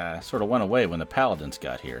sort of went away when the paladins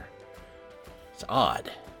got here. It's odd.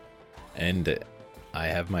 And I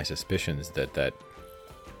have my suspicions that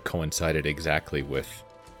coincided exactly with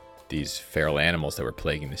these feral animals that were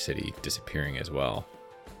plaguing the city disappearing as well.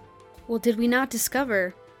 Well, did we not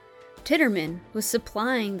discover Titterman was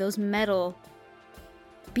supplying those metal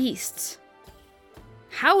beasts?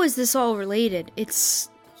 How is this all related? It's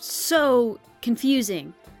so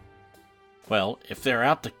confusing. Well, if they're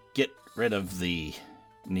out to get rid of the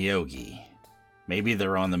Nyogi, maybe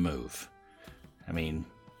they're on the move. I mean,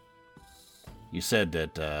 you said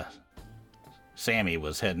that Sammy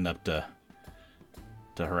was heading up to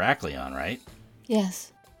Heraklion, right?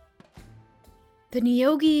 Yes. The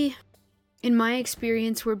Nyogi, in my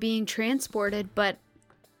experience, were being transported, but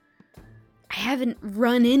I haven't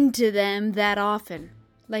run into them that often.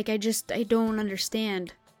 Like, I don't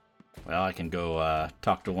understand. Well, I can go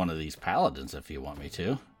talk to one of these paladins if you want me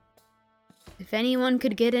to. If anyone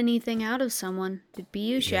could get anything out of someone, it'd be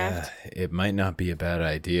you, Shaft. Yeah, it might not be a bad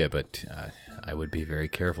idea, but I would be very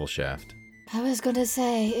careful, Shaft. I was gonna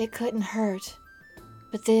say it couldn't hurt,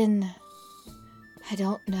 but then I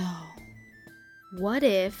don't know. What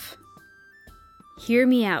if... Hear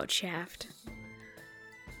me out, Shaft.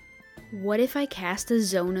 What if I cast a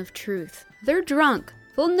zone of truth? They're drunk.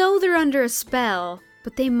 They'll know they're under a spell,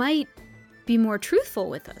 but they might be more truthful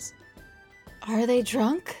with us. Are they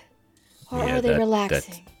drunk? Or Yeah, are they that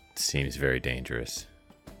relaxing? seems very dangerous.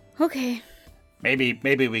 Okay. Maybe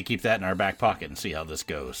we keep that in our back pocket and see how this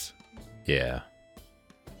goes. Yeah.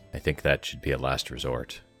 I think that should be a last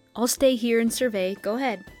resort. I'll stay here and survey. Go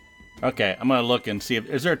ahead. Okay, I'm gonna look and see if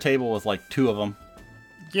is there a table with like two of them.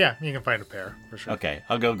 Yeah, you can find a pair for sure. Okay,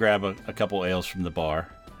 I'll go grab a couple ales from the bar.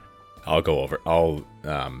 I'll go over. I'll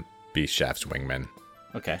be Shaft's wingman.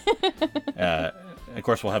 Okay. Of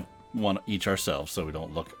course, we'll have one each ourselves, so we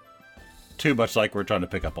don't look too much like we're trying to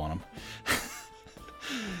pick up on them.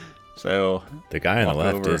 So The guy on the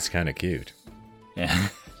walk left over. is kind of cute. Yeah,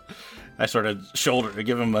 I sort of shoulder to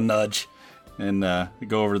give him a nudge, and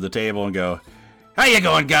go over to the table and go, "How you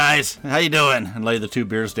going, guys? How you doing?" And lay the two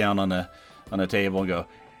beers down on the table and go,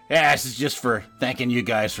 "Yeah, this is just for thanking you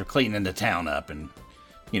guys for cleaning the town up and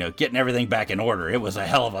getting everything back in order. It was a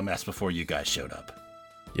hell of a mess before you guys showed up."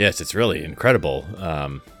 Yes, it's really incredible.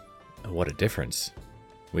 What a difference.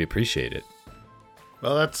 We appreciate it.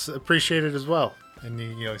 Well, that's appreciated as well. And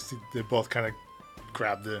see they both kind of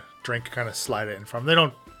grab the drink, kind of slide it in from. They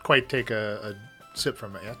don't quite take a sip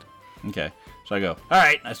from it yet. Okay, so I go, "All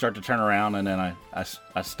right." I start to turn around, and then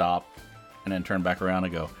I stop, and then turn back around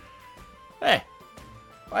and go, "Hey,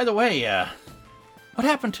 by the way, what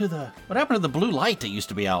happened to the blue light that used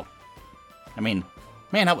to be out? I mean,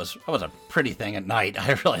 man, that was a pretty thing at night.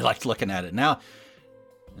 I really liked looking at it. Now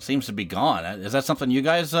it seems to be gone. Is that something you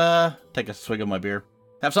guys take a swig of my beer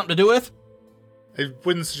have something to do with?" I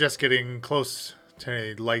wouldn't suggest getting close to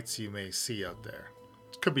any lights you may see out there.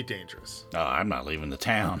 It could be dangerous. Oh, I'm not leaving the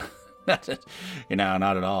town. Not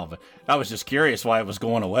at all. But I was just curious why it was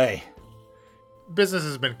going away. Business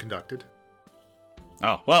has been conducted.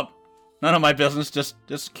 Oh, well, none of my business.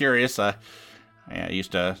 Just curious. I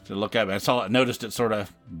used to look at it. Noticed it sort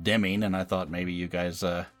of dimming, and I thought maybe you guys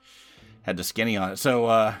had the skinny on it.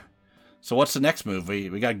 So what's the next move?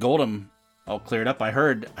 We got Goldum all cleared up. I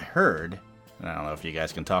heard, and I don't know if you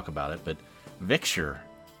guys can talk about it, but Vixer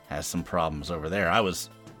has some problems over there. I was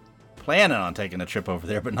planning on taking a trip over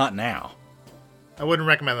there, but not now. I wouldn't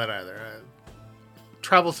recommend that either.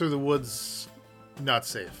 Travel through the woods, not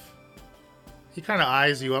safe. He kind of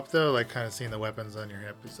eyes you up, though, like kind of seeing the weapons on your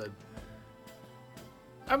hip. He said,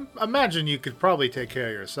 I imagine you could probably take care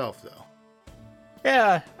of yourself, though.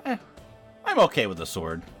 Yeah, I'm okay with the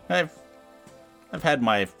sword. I've had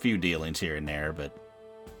my few dealings here and there, but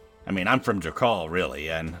I mean, I'm from Drakal, really,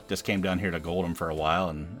 and just came down here to Goldum for a while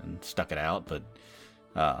and stuck it out, but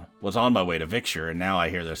was on my way to Vixer, and now I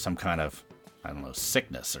hear there's some kind of, I don't know,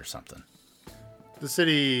 sickness or something. The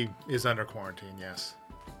city is under quarantine, yes.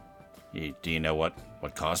 Do you know what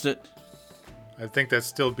caused it? I think that's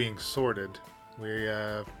still being sorted.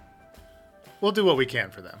 We'll do what we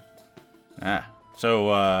can for them.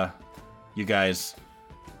 So, you guys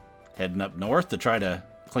heading up north to try to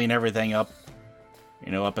clean everything up,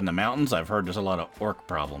 up in the mountains? I've heard there's a lot of orc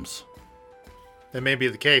problems. That may be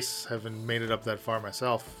the case. Haven't made it up that far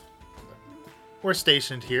myself. We're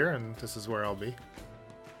stationed here, and this is where I'll be.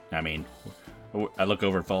 I mean, I look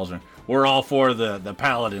over at Falzer. We're all for the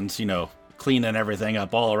paladins, cleaning everything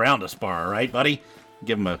up all around us, bar, right, buddy?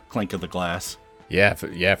 Give him a clink of the glass. Yeah,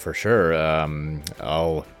 for sure.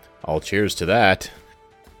 I'll cheers to that.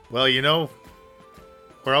 Well,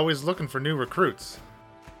 we're always looking for new recruits.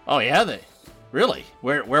 Oh yeah, really?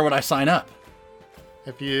 Where would I sign up?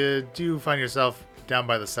 If you do find yourself down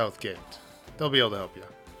by the south gate, they'll be able to help you.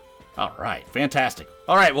 All right, fantastic.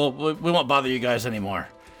 All right, well, we won't bother you guys anymore.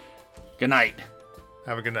 Good night.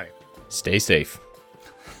 Have a good night. Stay safe.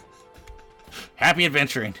 Happy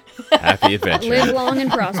adventuring. Happy adventure. Live long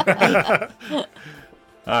and prosper.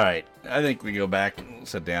 All right, I think we go back and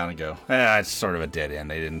sit down and go, it's sort of a dead end.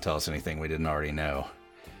 They didn't tell us anything we didn't already know.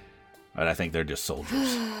 But I think they're just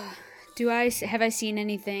soldiers. Have I seen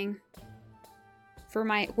anything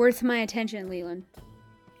worth my attention, Leland?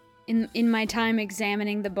 In my time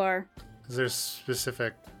examining the bar. Is there a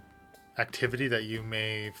specific activity that you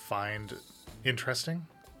may find interesting?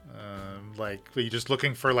 Are you just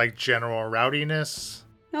looking for general rowdiness?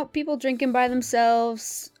 No, people drinking by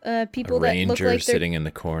themselves. People a that ranger look like they're sitting in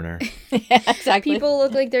the corner. Yeah, exactly. People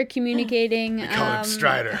look like they're communicating. We call him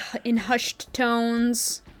Strider. In hushed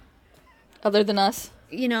tones. Other than us.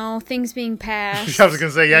 Things being passed. I was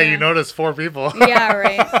gonna say, you noticed 4 people. Yeah,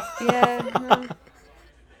 right. Yeah. No.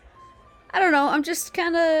 I don't know. I'm just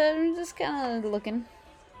kind of looking.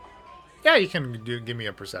 Yeah, you can give me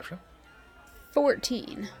a perception.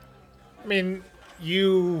 14. I mean,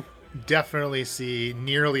 you definitely see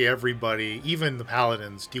nearly everybody, even the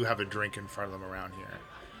paladins, do have a drink in front of them around here.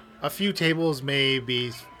 A few tables may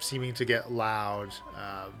be seeming to get loud,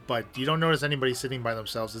 but you don't notice anybody sitting by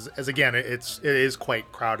themselves. As again, it is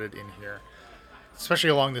quite crowded in here,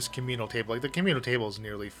 especially along this communal table. The communal table is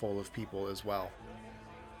nearly full of people as well.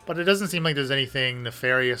 But it doesn't seem like there's anything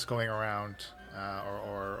nefarious going around,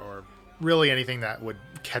 or really anything that would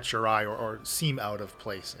catch your eye or seem out of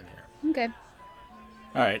place in here. Okay.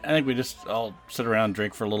 All right, I think we just all sit around and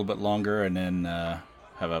drink for a little bit longer and then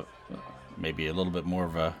have maybe a little bit more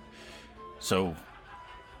of a... So,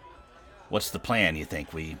 what's the plan, you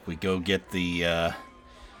think? We go get the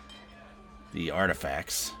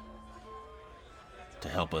artifacts to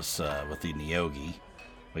help us with the Neogi.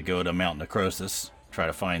 We go to Mount Necrosis, try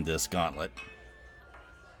to find this gauntlet.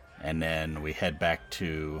 And then we head back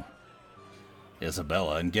to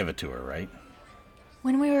Isabella and give it to her, right?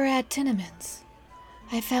 When we were at Tinnamon's,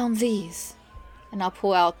 I found these. And I'll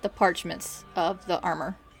pull out the parchments of the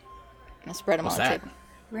armor. And I'll spread them What's on the that? table.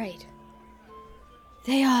 Right.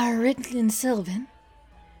 They are written in Sylvan.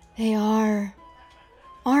 They are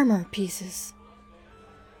armor pieces.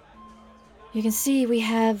 You can see we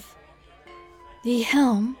have the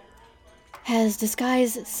helm has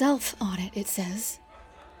disguise self on it, it says.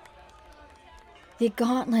 The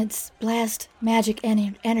gauntlets blast magic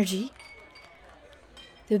energy.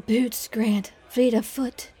 The boots grant fleet of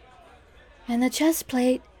foot. And the chest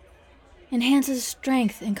plate enhances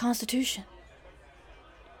strength and constitution.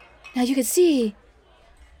 Now you can see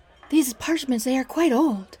these parchments, they are quite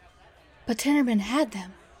old, but Tinnerman had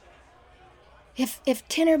them. If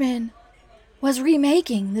Tinnerman was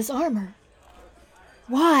remaking this armor,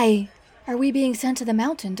 why are we being sent to the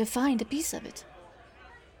mountain to find a piece of it?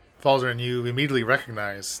 Falzer, and you immediately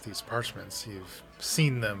recognize these parchments. You've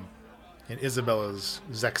seen them in Isabella's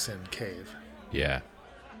Zexin cave. Yeah.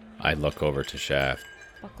 I look over to Shaft,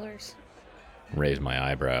 Bucklers. raise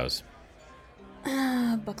my eyebrows.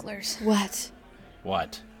 Bucklers. What?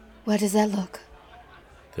 What? What does that look?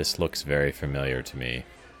 This looks very familiar to me.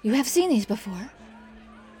 You have seen these before?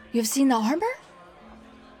 You have seen the armor?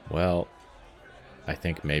 Well, I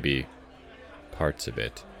think maybe parts of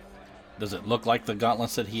it. Does it look like the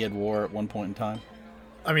gauntlets that he had wore at one point in time?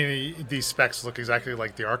 I mean, these specs look exactly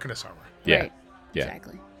like the Arcanist armor. Yeah. Right. Yeah.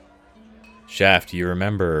 Exactly. Shaft, you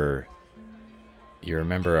remember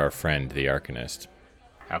our friend, the Arcanist?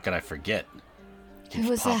 How could I forget? Who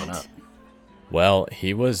was Popping that? up. Well,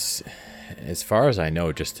 he was, as far as I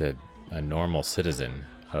know, just a normal citizen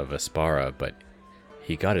of Aspara, but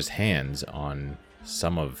he got his hands on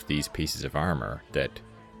some of these pieces of armor that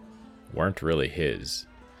weren't really his.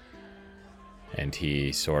 And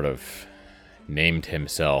he sort of named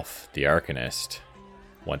himself the Arcanist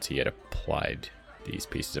once he had applied these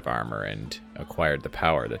pieces of armor and acquired the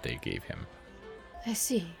power that they gave him. I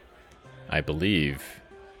see. I believe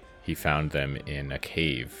he found them in a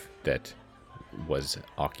cave that was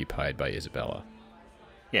occupied by Isabella.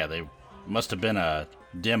 Yeah, they must have been a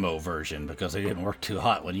demo version because they didn't work too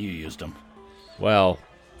hot when you used them. Well,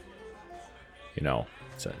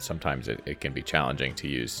 sometimes it can be challenging to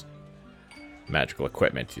use magical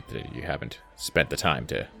equipment that you haven't spent the time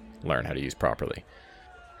to learn how to use properly.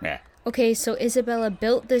 Yeah. Okay, so Isabella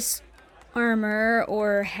built this armor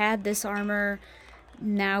or had this armor.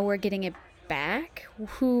 Now we're getting it back?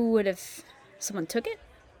 Who would have... Someone took it?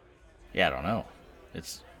 Yeah, I don't know.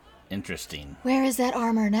 It's interesting. Where is that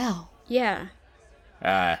armor now? Yeah.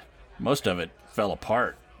 Most of it fell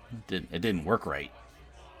apart. It didn't work right.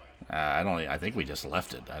 I think we just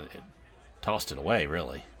left it. Tossed it away,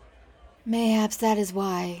 really. Mayhaps that is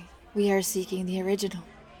why we are seeking the original.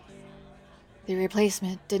 The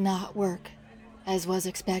replacement did not work as was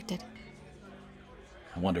expected.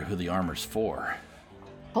 I wonder who the armor's for.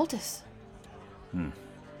 Cultus.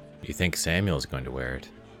 You think Samuel's going to wear it?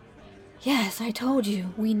 Yes, I told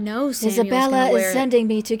you. We know Samuel's Isabella gonna wear is it. sending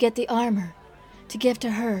me to get the armor, to give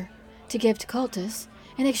to her, to give to Cultus,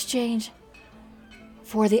 in exchange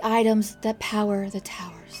for the items that power the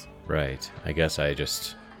towers. Right. I guess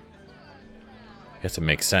it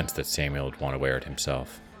makes sense that Samuel would want to wear it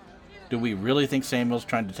himself. Do we really think Samuel's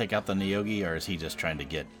trying to take out the Neogi, or is he just trying to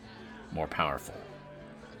get more powerful?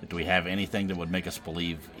 Do we have anything that would make us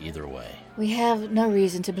believe either way? We have no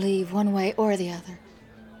reason to believe one way or the other.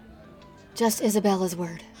 Just Isabella's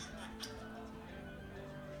word.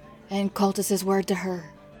 And Cultus's word to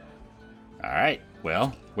her. All right.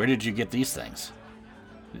 Well, where did you get these things?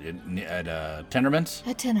 At Tenderman's?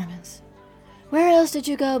 At Tinnerman's. Where else did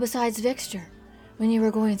you go besides Vixture when you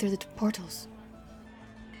were going through the portals?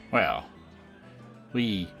 Well,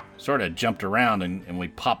 we sort of jumped around and we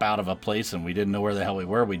pop out of a place and we didn't know where the hell we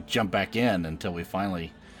were. We jumped back in until we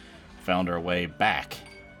finally found our way back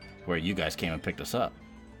where you guys came and picked us up.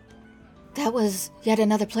 That was yet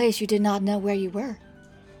another place you did not know where you were.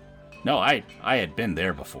 No, I had been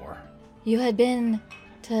there before. You had been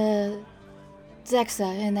to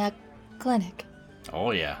Zexa in that clinic.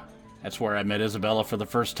 Oh, yeah. That's where I met Isabella for the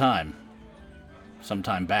first time. Some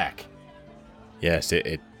time back. Yes,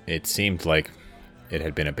 it seemed like it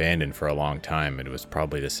had been abandoned for a long time. It was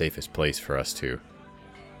probably the safest place for us to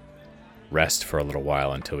rest for a little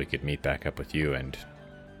while until we could meet back up with you and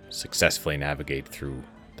successfully navigate through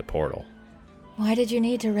the portal. Why did you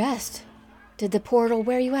need to rest? Did the portal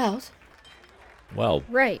wear you out? Well,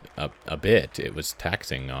 Right. a bit. It was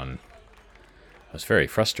taxing on... I was very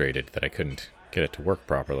frustrated that I couldn't get it to work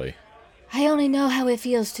properly. I only know how it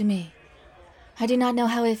feels to me. I do not know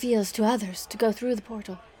how it feels to others to go through the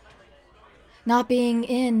portal. Not being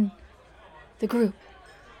in the group.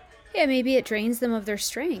 Yeah, maybe it drains them of their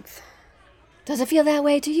strength. Does it feel that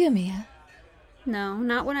way to you, Mia? No,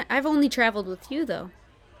 not when I've only traveled with you, though.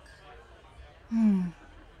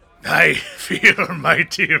 I feel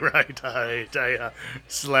mighty right. I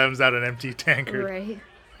slams out an empty tankard. Right.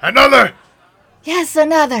 Another! Yes,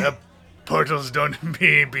 another. The portals don't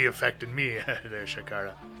be affecting me there,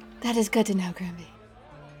 Shakara. That is good to know, Grimby.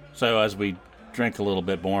 So as we drink a little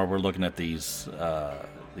bit more, we're looking at these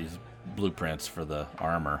blueprints for the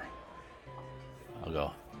armor. I'll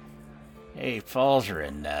go, hey,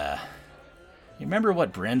 Falzarin, you remember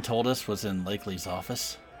what Bryn told us was in Lakely's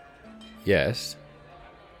office? Yes.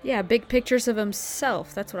 Yeah, big pictures of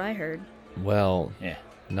himself. That's what I heard. Well, Yeah.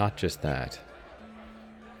 not just that.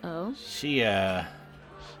 Oh? She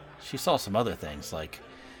saw some other things, like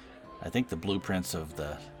I think the blueprints of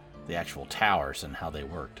the actual towers and how they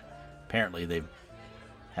worked. Apparently they've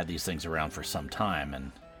had these things around for some time,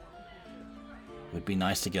 and it would be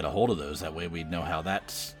nice to get a hold of those. That way we'd know how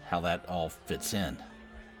that all fits in.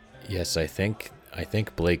 Yes, I think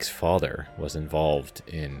Blake's father was involved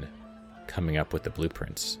in coming up with the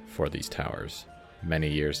blueprints for these towers many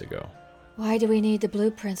years ago. Why do we need the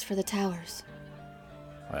blueprints for the towers?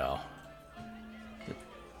 Well, the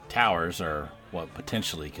towers are what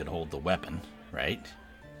potentially could hold the weapon, right?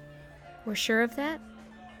 We're sure of that?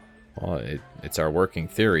 Well, it's our working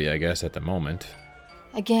theory, I guess, at the moment.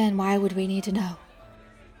 Again, why would we need to know?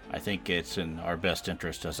 I think it's in our best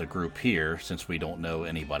interest as a group here, since we don't know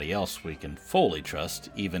anybody else we can fully trust,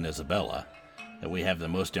 even Isabella, that we have the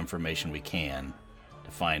most information we can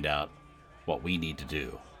to find out what we need to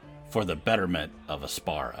do for the betterment of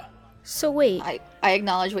Aspara. So wait, I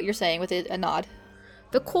acknowledge what you're saying with a nod.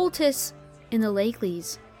 the cultists in the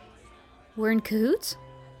Lakeleys were in cahoots?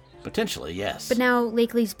 Potentially, yes. But now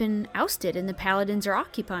Lakely's been ousted and the paladins are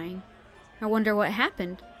occupying. I wonder what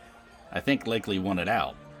happened. I think Lakely wanted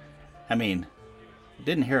out. I mean,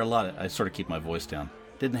 didn't hear a lot of... I sort of keep my voice down.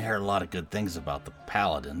 Didn't hear a lot of good things about the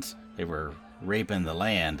paladins. They were raping the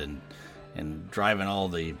land and and driving all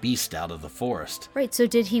the beasts out of the forest. Right, so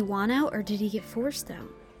did he want out or did he get forced out?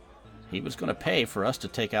 He was going to pay for us to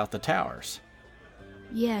take out the towers.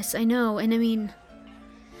 Yes, I know, and I mean,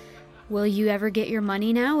 will you ever get your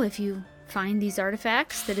money now if you find these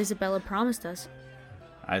artifacts that Isabella promised us?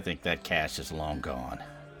 I think that cash is long gone.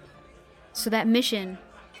 So that mission,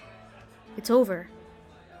 it's over.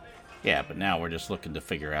 Yeah, but now we're just looking to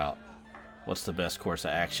figure out what's the best course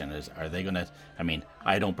of action. Are they going to... I mean,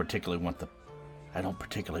 I don't particularly want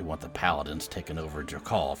the Paladins taking over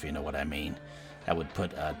Drakal, if you know what I mean. That would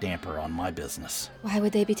put a damper on my business. Why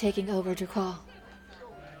would they be taking over Drakal?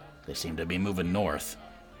 They seem to be moving north.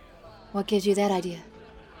 What gives you that idea?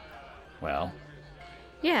 Well,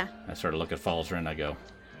 Yeah. I sort of look at Falzer and I go,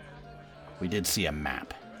 we did see a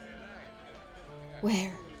map.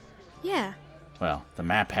 Where? Yeah. Well, the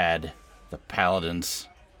map had the Paladins'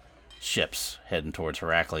 ships heading towards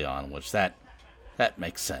Heraklion, which that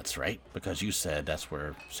makes sense, right? Because you said that's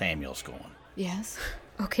where Samuel's going. Yes.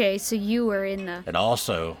 Okay, so you were in the... It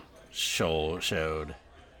also showed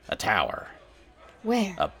a tower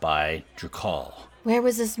Where? up by Drakal. Where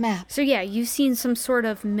was this map? So yeah, you've seen some sort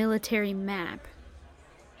of military map.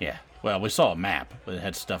 Yeah. Well, we saw a map, but it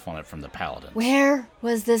had stuff on it from the Paladins. Where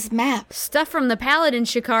was this map? Stuff from the Paladin,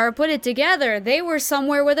 Shakara, put it together. They were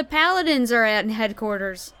somewhere where the Paladins are at in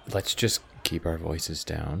headquarters. Let's just keep our voices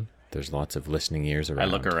down. There's lots of listening ears around.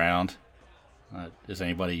 I look around. Is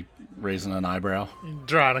anybody raising an eyebrow?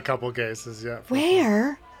 Drawing a couple cases, yeah.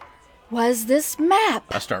 Where was this map?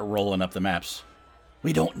 I start rolling up the maps.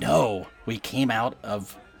 We don't know. We came out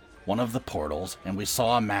of one of the portals and we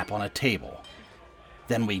saw a map on a table.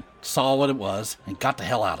 Then we saw what it was and got the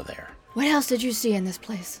hell out of there. What else did you see in this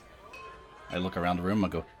place? I look around the room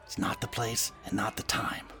and go, it's not the place and not the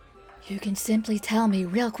time. You can simply tell me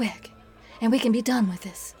real quick, and we can be done with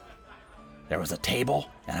this. There was a table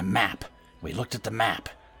and a map. We looked at the map.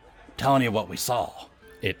 I'm telling you what we saw.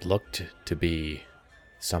 It looked to be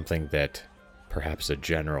something that perhaps a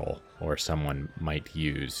general or someone might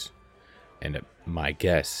use. And my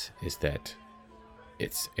guess is that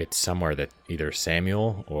it's somewhere that either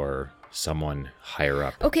Samuel or someone higher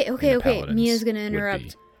up. Okay. Paladins Mia's gonna would interrupt.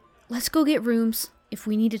 be. Let's go get rooms. If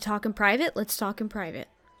we need to talk in private, let's talk in private.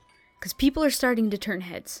 Because people are starting to turn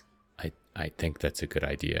heads. I think that's a good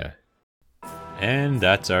idea. And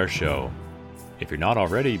that's our show. If you're not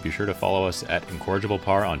already, be sure to follow us at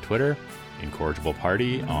IncorrigiblePar on Twitter, Incorrigible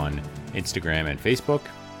Party on Instagram and Facebook,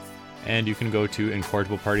 and you can go to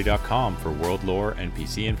incorrigibleparty.com for world lore and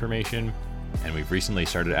PC information, and we've recently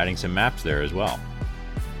started adding some maps there as well.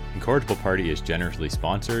 Incorrigible Party is generously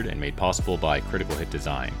sponsored and made possible by Critical Hit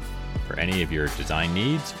Design. For any of your design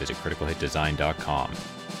needs, visit criticalhitdesign.com.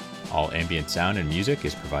 All ambient sound and music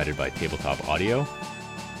is provided by Tabletop Audio,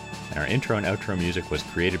 and our intro and outro music was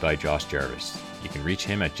created by Josh Jarvis. You can reach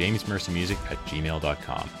him at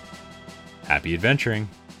jamesmercymusic@gmail.com. Happy adventuring!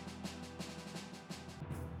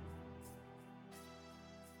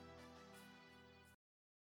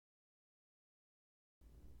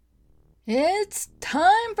 It's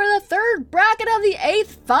time for the third bracket of the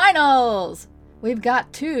 8th finals! We've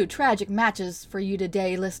got 2 tragic matches for you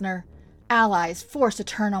today, listener. Allies forced to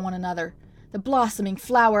turn on one another. The blossoming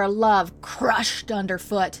flower of love crushed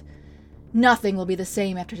underfoot. Nothing will be the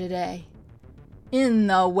same after today. In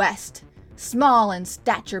the west, small in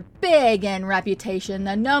stature, big in reputation,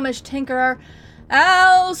 the gnomish tinkerer,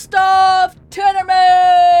 Alstoff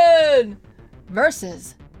Tinnerman!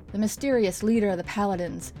 Versus the mysterious leader of the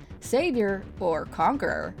Paladins, savior or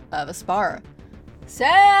conqueror of Aspara,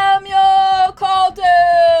 Samuel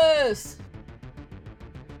Cultus!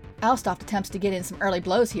 Alstoff attempts to get in some early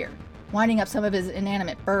blows here, winding up some of his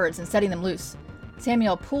inanimate birds and setting them loose.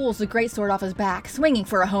 Samuel pulls the greatsword off his back, swinging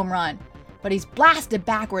for a home run, but he's blasted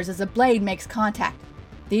backwards as the blade makes contact.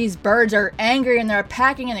 These birds are angry and they're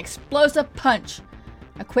packing an explosive punch.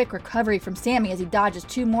 A quick recovery from Sammy as he dodges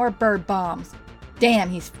 2 more bird bombs. Damn,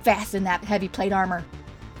 he's fast in that heavy plate armor.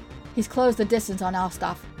 He's closed the distance on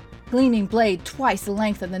Alstoff, gleaming blade twice the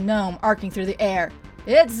length of the gnome arcing through the air.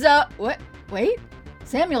 It's wait?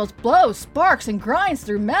 Samuel's blow sparks and grinds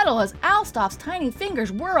through metal as Alstoff's tiny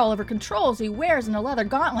fingers whirl over controls he wears in a leather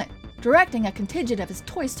gauntlet, directing a contingent of his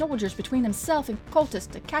toy soldiers between himself and Cultus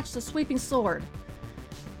to catch the sweeping sword.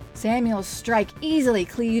 Samuel's strike easily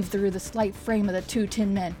cleaves through the slight frame of the 2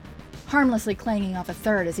 tin men, harmlessly clanging off a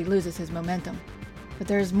third as he loses his momentum. But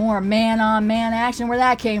there's more man-on-man action where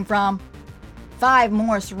that came from. 5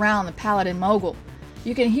 more surround the Paladin mogul.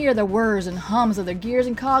 You can hear the whirs and hums of their gears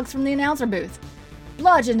and cogs from the announcer booth.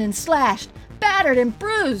 Bludgeoned and slashed, battered and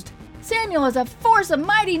bruised, Samuel is a force of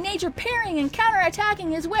mighty nature parrying and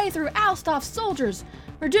counterattacking his way through Alstoff's soldiers,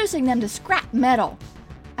 reducing them to scrap metal.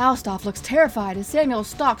 Alstoff looks terrified as Samuel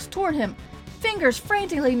stalks toward him, fingers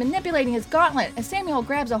frantically manipulating his gauntlet as Samuel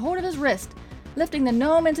grabs a hold of his wrist, lifting the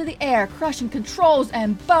gnome into the air, crushing controls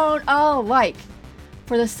and bone alike.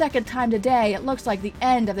 For the second time today, it looks like the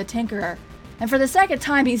end of the Tinkerer, and for the second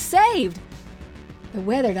time, he's saved. The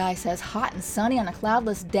weather die says hot and sunny on a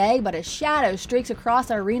cloudless day, but a shadow streaks across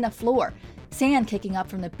the arena floor, sand kicking up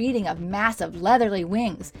from the beating of massive leathery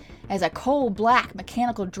wings as a coal-black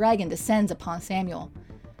mechanical dragon descends upon Samuel.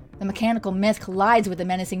 The mechanical myth collides with the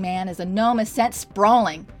menacing man as the gnome is sent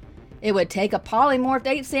sprawling. It would take a polymorphed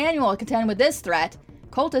ape Samuel to contend with this threat.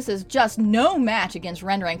 Cultus is just no match against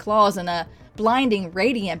rendering claws and a blinding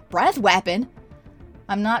radiant breath weapon.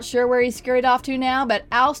 I'm not sure where he's scurried off to now, but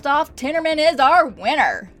Alstoff Tinnerman is our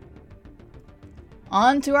winner.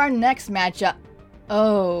 On to our next matchup.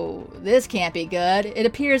 Oh, this can't be good. It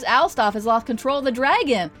appears Alstoff has lost control of the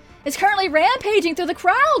dragon. It's currently rampaging through the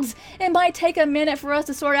crowds. It might take a minute for us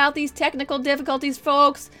to sort out these technical difficulties,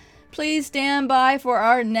 folks. Please stand by for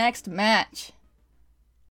our next match.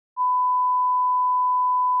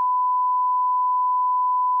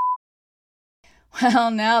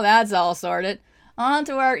 Well, now that's all sorted. On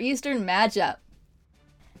to our Eastern matchup.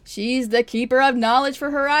 She's the keeper of knowledge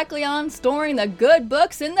for Heraklion, storing the good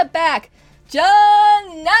books in the back.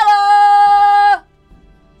 Janella!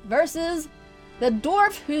 Versus the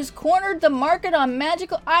dwarf who's cornered the market on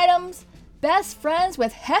magical items, best friends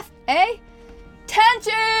with Hef-A,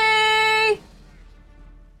 Tenchi!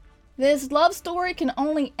 This love story can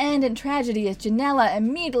only end in tragedy as Janella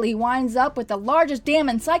immediately winds up with the largest damn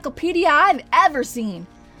encyclopedia I've ever seen,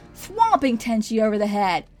 swamping Tenchi over the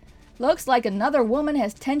head. Looks like another woman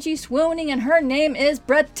has Tenchi swooning and her name is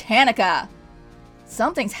Britannica.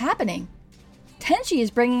 Something's happening. Tenchi is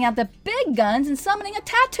bringing out the big guns and summoning a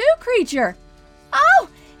tattoo creature. Oh,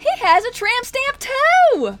 he has a tramp stamp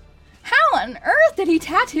too! How on earth did he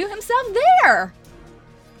tattoo himself there?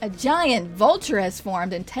 A giant vulture has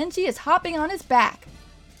formed and Tenchi is hopping on his back.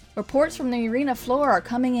 Reports from the arena floor are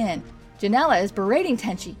coming in. Janella is berating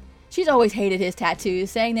Tenchi. She's always hated his tattoos,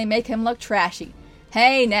 saying they make him look trashy.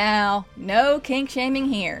 Hey now, no kink shaming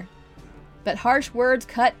here. But harsh words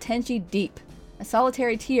cut Tenchi deep, a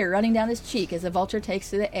solitary tear running down his cheek as the vulture takes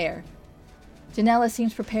to the air. Janella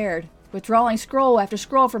seems prepared, withdrawing scroll after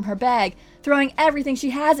scroll from her bag, throwing everything she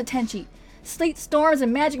has at Tenchi. Sleet storms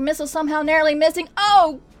and magic missiles somehow narrowly missing.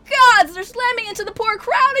 Oh gods, they're slamming into the poor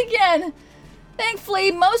crowd again!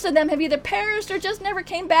 Thankfully, most of them have either perished or just never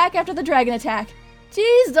came back after the dragon attack.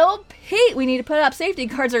 Jeez, old Pete, we need to put up safety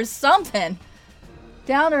guards or something.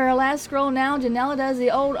 Down to her last scroll now, Janella does the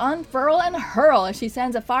old unfurl and hurl as she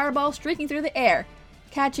sends a fireball streaking through the air,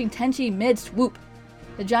 catching Tenchi mid-swoop.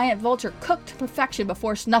 The giant vulture cooked to perfection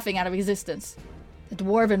before snuffing out of existence. The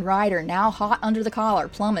dwarven rider, now hot under the collar,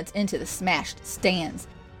 plummets into the smashed stands,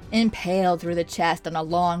 impaled through the chest on a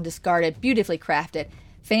long discarded, beautifully crafted,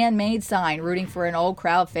 fan-made sign rooting for an old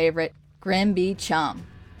crowd favorite, Grimby Chum.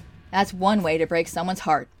 That's one way to break someone's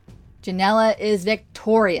heart. Janella is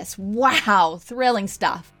victorious. Wow, thrilling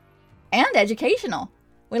stuff. And educational.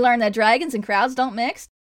 We learned that dragons and crowds don't mix,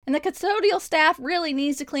 and the custodial staff really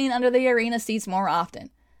needs to clean under the arena seats more often.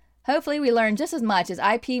 Hopefully we learn just as much as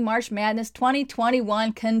IP March Madness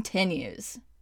 2021 continues.